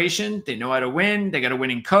situation, they know how to win. They got a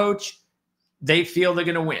winning coach. They feel they're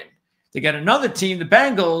going to win. They got another team, the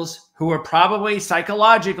Bengals, who are probably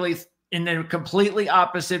psychologically in the completely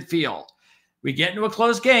opposite field. We get into a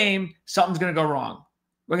close game, something's going to go wrong.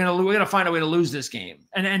 We're going to find a way to lose this game.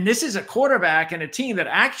 And this is a quarterback and a team that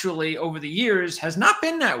actually over the years has not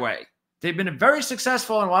been that way. They've been very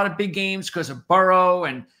successful in a lot of big games because of Burrow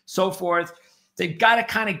and so forth. They've got to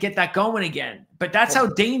kind of get that going again. But that's how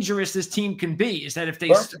dangerous this team can be, is that if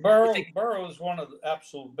they Burrow is one of the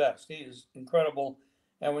absolute best. He is incredible.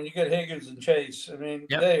 And when you get Higgins and Chase, I mean,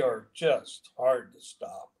 they are just hard to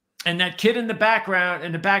stop. And that kid in the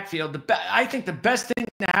backfield, I think the best thing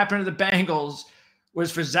that happened to the Bengals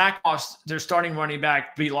was for Zach Moss, their starting running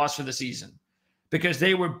back, to be lost for the season, because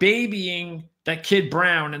they were babying that kid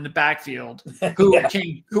Brown in the backfield who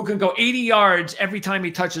can go 80 yards every time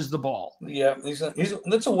he touches the ball. Yeah,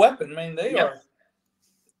 that's a weapon. I mean, they are.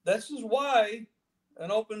 This is why an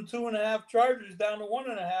open 2.5 Chargers down to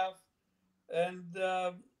 1.5, and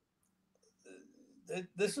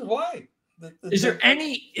this is why. Is there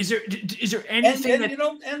anything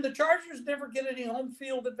and the Chargers never get any home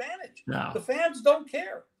field advantage. No. The fans don't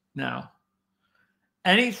care. No.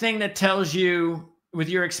 Anything that tells you with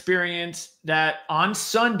your experience, that on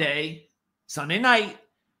Sunday night,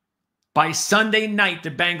 by Sunday night,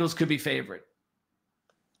 the Bengals could be favorite?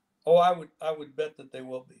 Oh, I would bet that they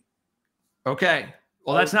will be. Okay.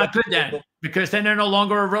 Well, that's not good then, because then they're no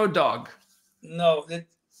longer a road dog. No,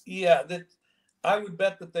 I would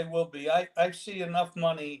bet that they will be. I see enough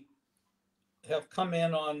money have come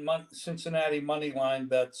in on Cincinnati money line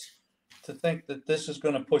bets to think that this is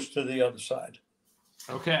going to push to the other side.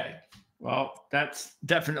 Okay. Well, that's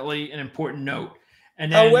definitely an important note.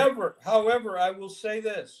 And then, however, I will say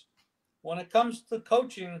this: when it comes to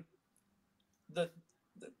coaching, the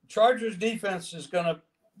Chargers defense is going to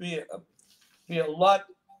be a lot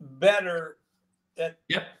better at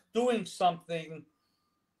doing something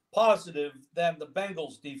positive than the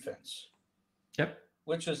Bengals defense. Yep.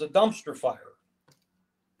 Which is a dumpster fire.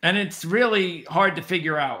 And it's really hard to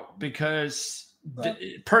figure out because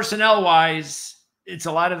personnel-wise, it's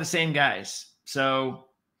a lot of the same guys. So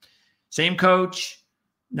same coach,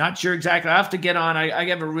 not sure exactly. I have to get on. I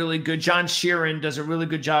have a really good, John Sheeran does a really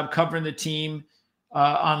good job covering the team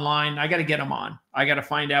online. I got to get him on. I got to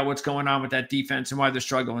find out what's going on with that defense and why they're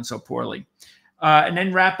struggling so poorly. And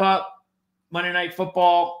then wrap up Monday Night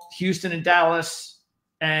Football, Houston and Dallas.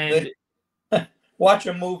 And watch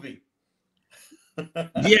a movie.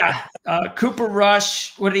 Yeah. Cooper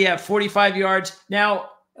Rush, what did he have? 45 yards.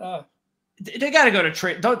 Now, they got to go to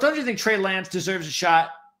Trey. Don't you think Trey Lance deserves a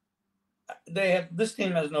shot? This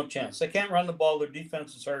team has no chance. They can't run the ball. Their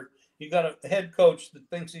defense is hurt. You got a head coach that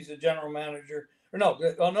thinks he's a general manager, or no,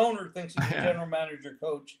 an owner thinks he's a general manager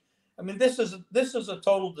coach. I mean, this is a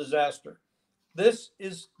total disaster. Dallas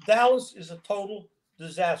is a total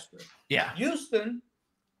disaster. Yeah. Houston,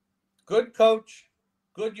 good coach,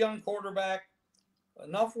 good young quarterback,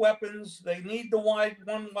 enough weapons. They need the one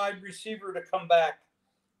wide receiver to come back.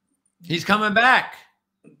 He's coming back.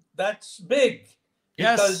 That's big.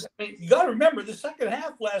 Yes. Because I mean, you got to remember the second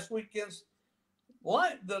half last week against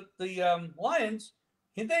the Lions,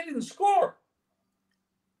 they didn't score.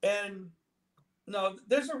 And no,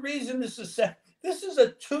 there's a reason this is a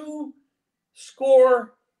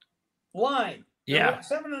 2-score line. Yeah.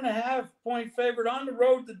 7.5 point favorite on the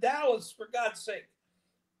road to Dallas, for God's sake.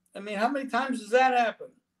 I mean, how many times does that happen?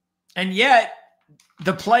 And yet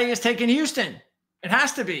the play is taking Houston. It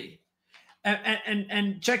has to be.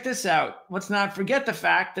 And check this out. Let's not forget the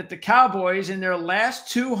fact that the Cowboys in their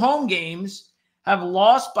last 2 home games have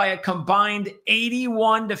lost by a combined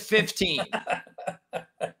 81-15.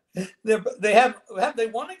 Have they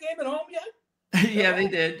won a game at home yet? Yeah, they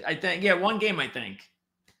did. I think. Yeah, one game, I think.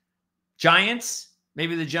 Giants,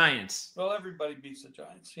 maybe the Giants. Well, everybody beats the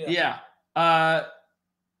Giants. Yeah.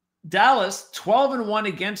 Dallas, 12-1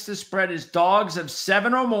 against the spread, is dogs of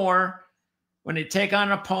 7 or more when they take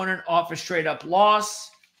on an opponent off a straight-up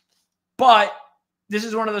loss. But this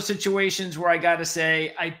is one of those situations where I got to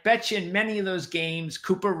say, I bet you in many of those games,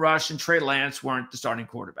 Cooper Rush and Trey Lance weren't the starting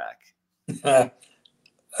quarterback.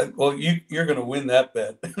 Well, you're going to win that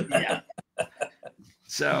bet. Yeah.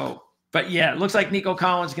 So, but yeah, it looks like Nico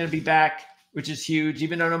Collins is going to be back, which is huge,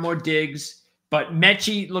 even though no more Diggs. But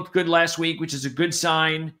Mechie looked good last week, which is a good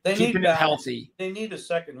sign. Keeping him healthy. They need a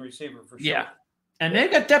second receiver for sure. Yeah. And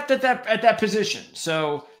they've got depth at that position.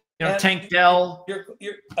 So, Tank Dell.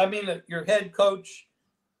 Your head coach,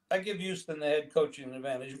 I give Houston the head coaching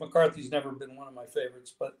advantage. McCarthy's never been one of my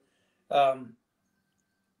favorites, but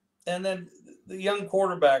and then the young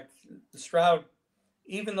quarterback, Stroud,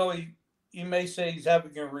 even though you may say he's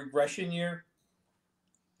having a regression year,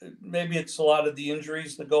 maybe it's a lot of the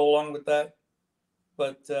injuries that go along with that,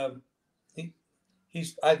 but I think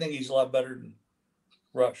he's a lot better than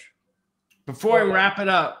Rush. Before I wrap it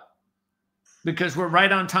up, because we're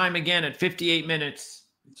right on time again at 58 minutes.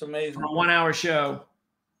 It's amazing. For a 1-hour show.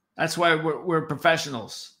 That's why we're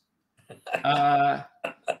professionals.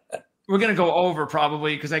 We're going to go over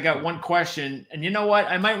probably because I got one question. And you know what?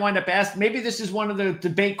 I might wind up asking. Maybe this is one of the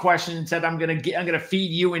debate questions that I'm going to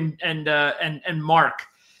feed you and Mark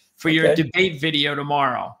for your debate video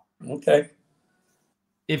tomorrow. Okay.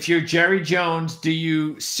 If you're Jerry Jones, do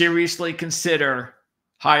you seriously consider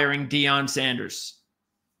hiring Deion Sanders?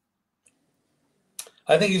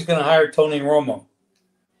 I think he's going to hire Tony Romo.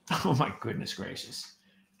 Oh my goodness gracious!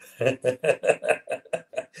 No,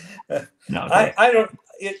 I don't.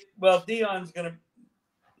 Well, Deion's going to.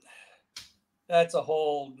 That's a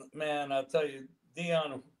whole man. I'll tell you,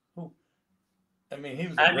 Deion. He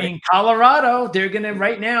was. Colorado. They're going to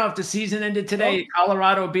right now. If the season ended today,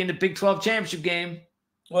 Colorado would be in the Big 12 championship game.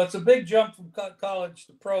 Well, it's a big jump from college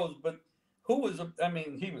to pros, but he was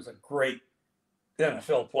a great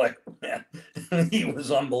NFL player, man. He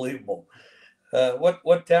was unbelievable.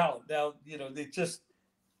 what talent? Now, they just,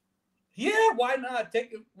 yeah, why not?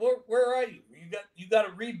 Take it. Where are you? You got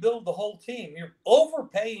to rebuild the whole team. You're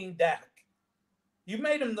overpaying Dak. You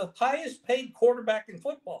made him the highest paid quarterback in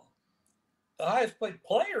football, the highest paid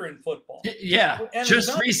player in football. Yeah, and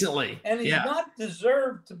just recently. And he's not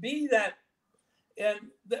deserved to be that. And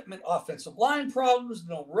that meant offensive line problems,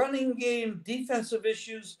 no running game, defensive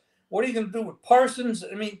issues. What are you going to do with Parsons?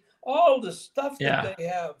 I mean, all the stuff that they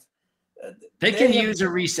have. They can use a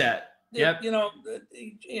reset. Yep.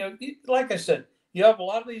 Like I said, you have a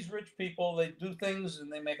lot of these rich people. They do things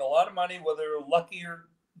and they make a lot of money, whether they're lucky or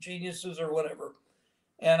geniuses or whatever.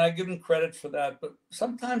 And I give them credit for that. But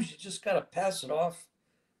sometimes you just got to pass it off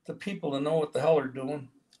to people to know what the hell they're doing.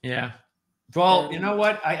 Yeah. Well, you know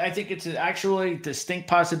what? I think it's actually a distinct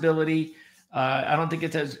possibility. I don't think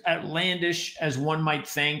it's as outlandish as one might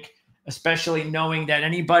think, especially knowing that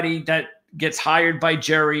anybody that gets hired by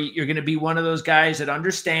Jerry, you're going to be one of those guys that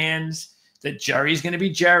understands that Jerry's going to be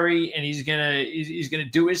Jerry and he's going to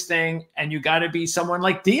do his thing. And you got to be someone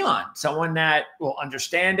like Dion, someone that will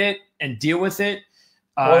understand it and deal with it.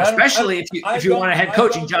 Especially if you want a head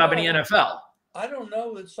coaching job in the NFL. I don't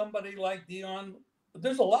know that somebody like Dion,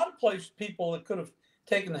 there's a lot of people that could have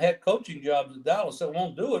taken the head coaching jobs in Dallas that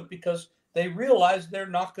won't do it because they realize they're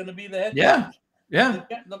not going to be the head coach. Yeah.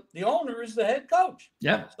 The owner is the head coach.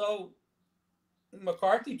 Yeah. So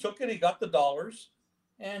McCarthy took it. He got the dollars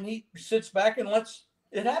and he sits back and lets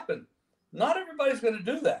it happen. Not everybody's going to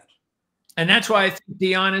do that. And that's why I think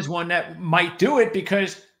Dion is one that might do it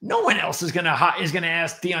because no one else is going to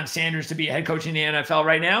ask Deion Sanders to be a head coach in the NFL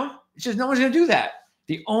right now. It's just no one's going to do that.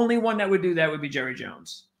 The only one that would do that would be Jerry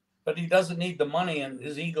Jones. But he doesn't need the money and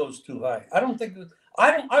his ego's too high. I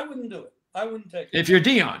wouldn't do it. I wouldn't take it. If you're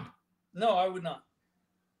Dion. No, I would not.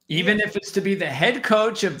 Even if it's to be the head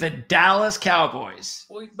coach of the Dallas Cowboys.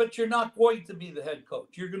 Well, but you're not going to be the head coach.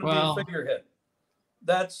 You're going to be a figurehead.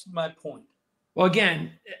 That's my point. Well,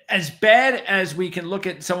 again, as bad as we can look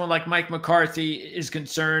at someone like Mike McCarthy is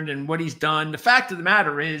concerned and what he's done, the fact of the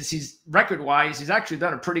matter is he's record-wise, he's actually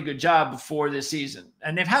done a pretty good job before this season.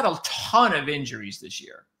 And they've had a ton of injuries this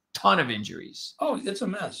year. Ton of injuries. Oh, it's a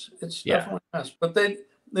mess. It's definitely a mess. But then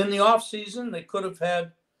in the offseason, they could have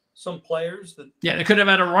had some players that... Yeah, they could have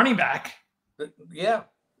had a running back. But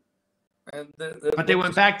they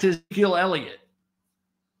went back to Ezekiel Elliott.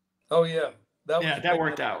 Oh, yeah. That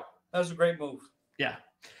worked out. That was a great move. Yeah.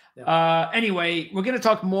 Anyway, we're going to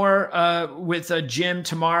talk more with Jim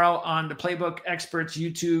tomorrow on the Playbook Experts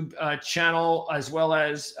YouTube channel, as well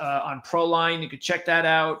as on Proline. You can check that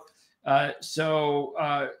out. We'll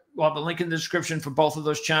have a link in the description for both of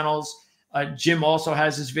those channels. Jim also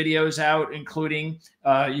has his videos out, including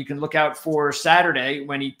you can look out for Saturday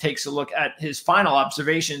when he takes a look at his final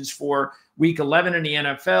observations for Week 11 in the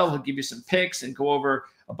NFL. He'll give you some picks and go over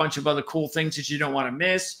a bunch of other cool things that you don't want to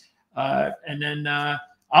miss. And then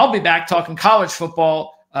I'll be back talking college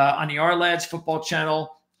football on the Our Lads football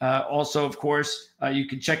channel. Also, of course, you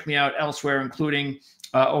can check me out elsewhere, including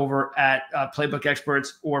over at Playbook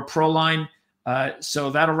Experts or Proline. So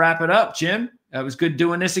that'll wrap it up, Jim. It was good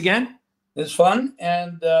doing this again. It's fun.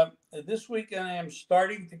 And this week I am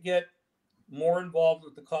starting to get more involved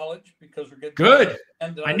with the college because we're getting good.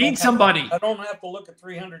 I need somebody. I don't have to look at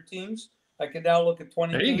 300 teams. I can now look at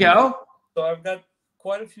 20 There teams. you go. So I've got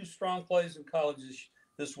quite a few strong plays in college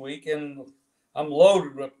this week, and I'm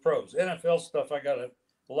loaded with pros. NFL stuff, I got a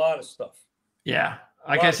lot of stuff. Yeah.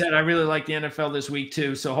 Like I said, I really like the NFL this week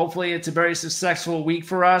too. So hopefully it's a very successful week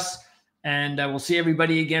for us, and we'll see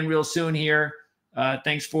everybody again real soon here.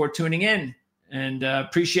 Thanks for tuning in, and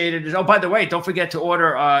appreciate it. Oh, by the way, don't forget to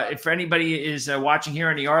order, if anybody is watching here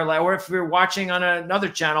on the RLAD, or if you're watching on another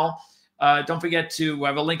channel, don't forget to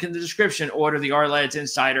have a link in the description, order the RLADS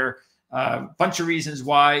Insider. Bunch of reasons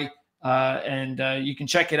why, and you can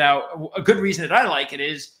check it out. A good reason that I like it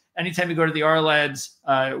is anytime you go to the RLADS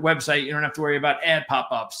website, you don't have to worry about ad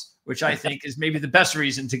pop-ups, which I think is maybe the best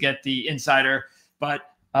reason to get the Insider. But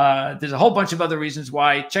there's a whole bunch of other reasons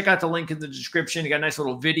why. Check out the link in the description. You got a nice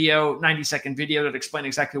little video, 90-second video that explains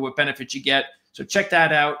exactly what benefits you get. So check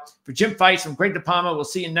that out. For Jim Feist from Greg DePalma, we'll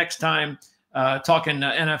see you next time talking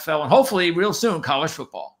NFL and hopefully real soon college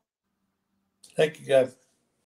football. Thank you, guys.